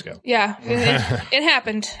 20 years ago. Yeah, it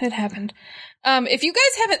happened. It happened. If you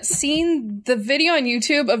guys haven't seen the video on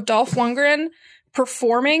YouTube of Dolph Lundgren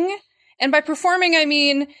performing, and by performing I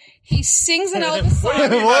mean he sings an Elvis song.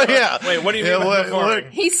 Well, yeah. Wait, what do you mean by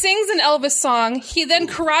performing? He sings an Elvis song. He then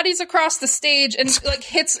karates across the stage and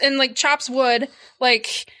hits and chops wood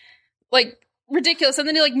like ridiculous. And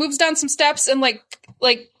then he moves down some steps and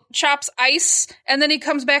like chops ice, and then he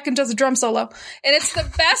comes back and does a drum solo, and it's the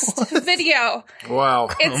best video. Wow.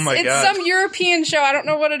 It's some European show. I don't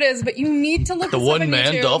know what it is, but you need to look The this up on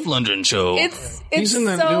one-man YouTube. Dolph Lundgren show. It's He's in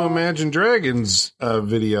that so, new Imagine Dragons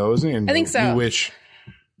video, isn't he? And I think so. You Wish.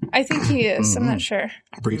 I think he is. I'm not sure.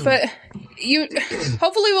 Briefly. But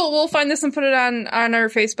hopefully we'll find this and put it on our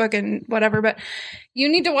Facebook and whatever. But you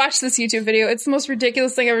need to watch this YouTube video. It's the most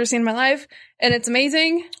ridiculous thing I've ever seen in my life, and it's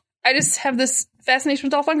amazing. I just have this fascination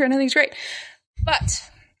with Dolph Lundgren. I think he's great. But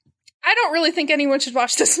I don't really think anyone should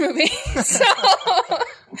watch this movie. So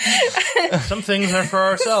Some things are for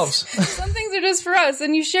ourselves. some things are just for us,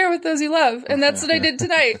 and you share with those you love. And that's what I did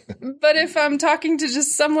tonight. But if I'm talking to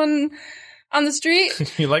just someone on the street,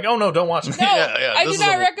 You're like, oh no, don't watch it. no, Yeah, I this do is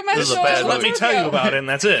not a- recommend this is a showing bad Dolph Let me tell you Lundgren. about it, and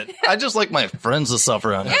that's it. I just like my friends to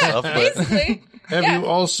suffer on stuff. But Basically. Have you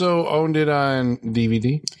also owned it on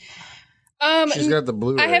DVD? She's got the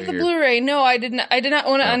Blu-ray. I have the here. Blu-ray. No, I did not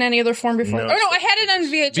own it on any other form before. No. Oh no, I had it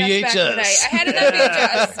on VHS, back in the day. VHS. I had it on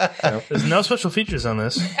VHS. There's no special features on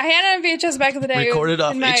this. I had it on VHS back in the day. recorded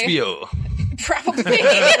off in my- HBO. Probably.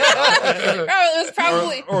 Oh, it was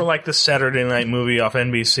probably. Or like the Saturday night movie off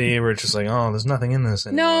NBC where it's just like, oh, there's nothing in this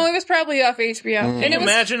anymore. No, it was probably off HBO, and Can you it was.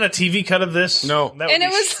 imagine a TV cut of this? No. That would And be it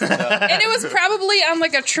was, and it was probably on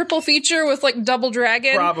like a triple feature with like Double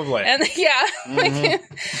Dragon, Probably. and yeah, like,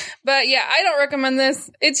 but yeah, I don't recommend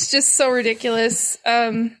this. It's just so ridiculous.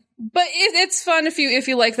 But it's fun if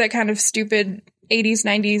you like that kind of stupid 80s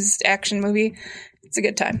 90s action movie. It's a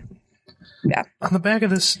good time. Yeah. On the back of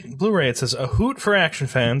this Blu-ray, it says, a hoot for action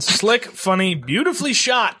fans. Slick, funny, beautifully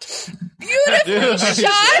shot. Beautiful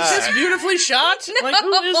shot. Is this beautifully shot? Like,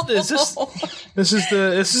 who is this? This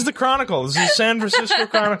is the Chronicle. This is San Francisco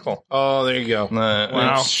Chronicle. Oh, there you go.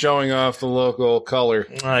 Wow. It's showing off the local color.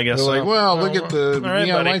 I guess They're so. like, well, look at the all right,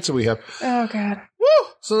 neon buddy. lights that we have. Oh god.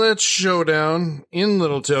 So that's Showdown in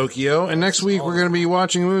Little Tokyo. And next week we're going to be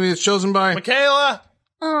watching a movie that's chosen by Michaela!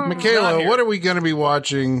 Oh. not Michaela. here. What are we going to be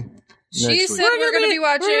watching She next said week? we're going to be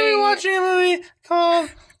watching. We're going to be watching a movie called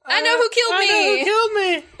I Know Who Killed Me. I Know Who Killed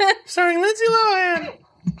Me, starring Lindsay Lohan.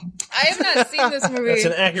 I have not seen this movie. That's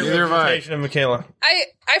an accurate Neither have I. representation of Michaela.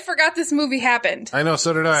 I forgot this movie happened. I know,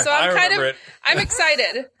 so did I. So I'm I kind remember of it. I'm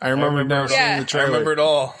excited. I remember now seeing Yeah. the I trailer. remember it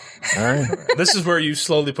all. All right. This is where you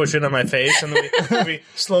slowly push it on my face, and then we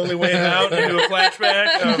slowly wave out and do a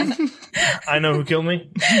flashback of I Know Who Killed Me.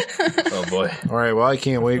 Oh, boy. All right. Well, I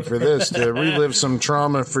can't wait for this to relive some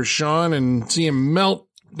trauma for Sean and see him melt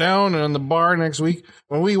down on the bar next week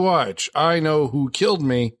when we watch I Know Who Killed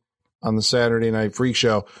Me on the Saturday Night Freak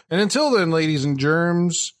Show. And until then, ladies and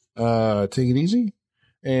germs, take it easy.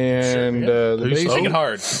 And the Peace base, Take it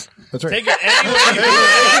hard. that's right. Take it any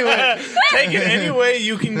way take it any way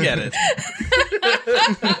you can get it.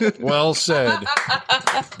 Well said.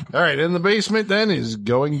 All right. In the basement then is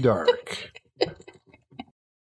going dark.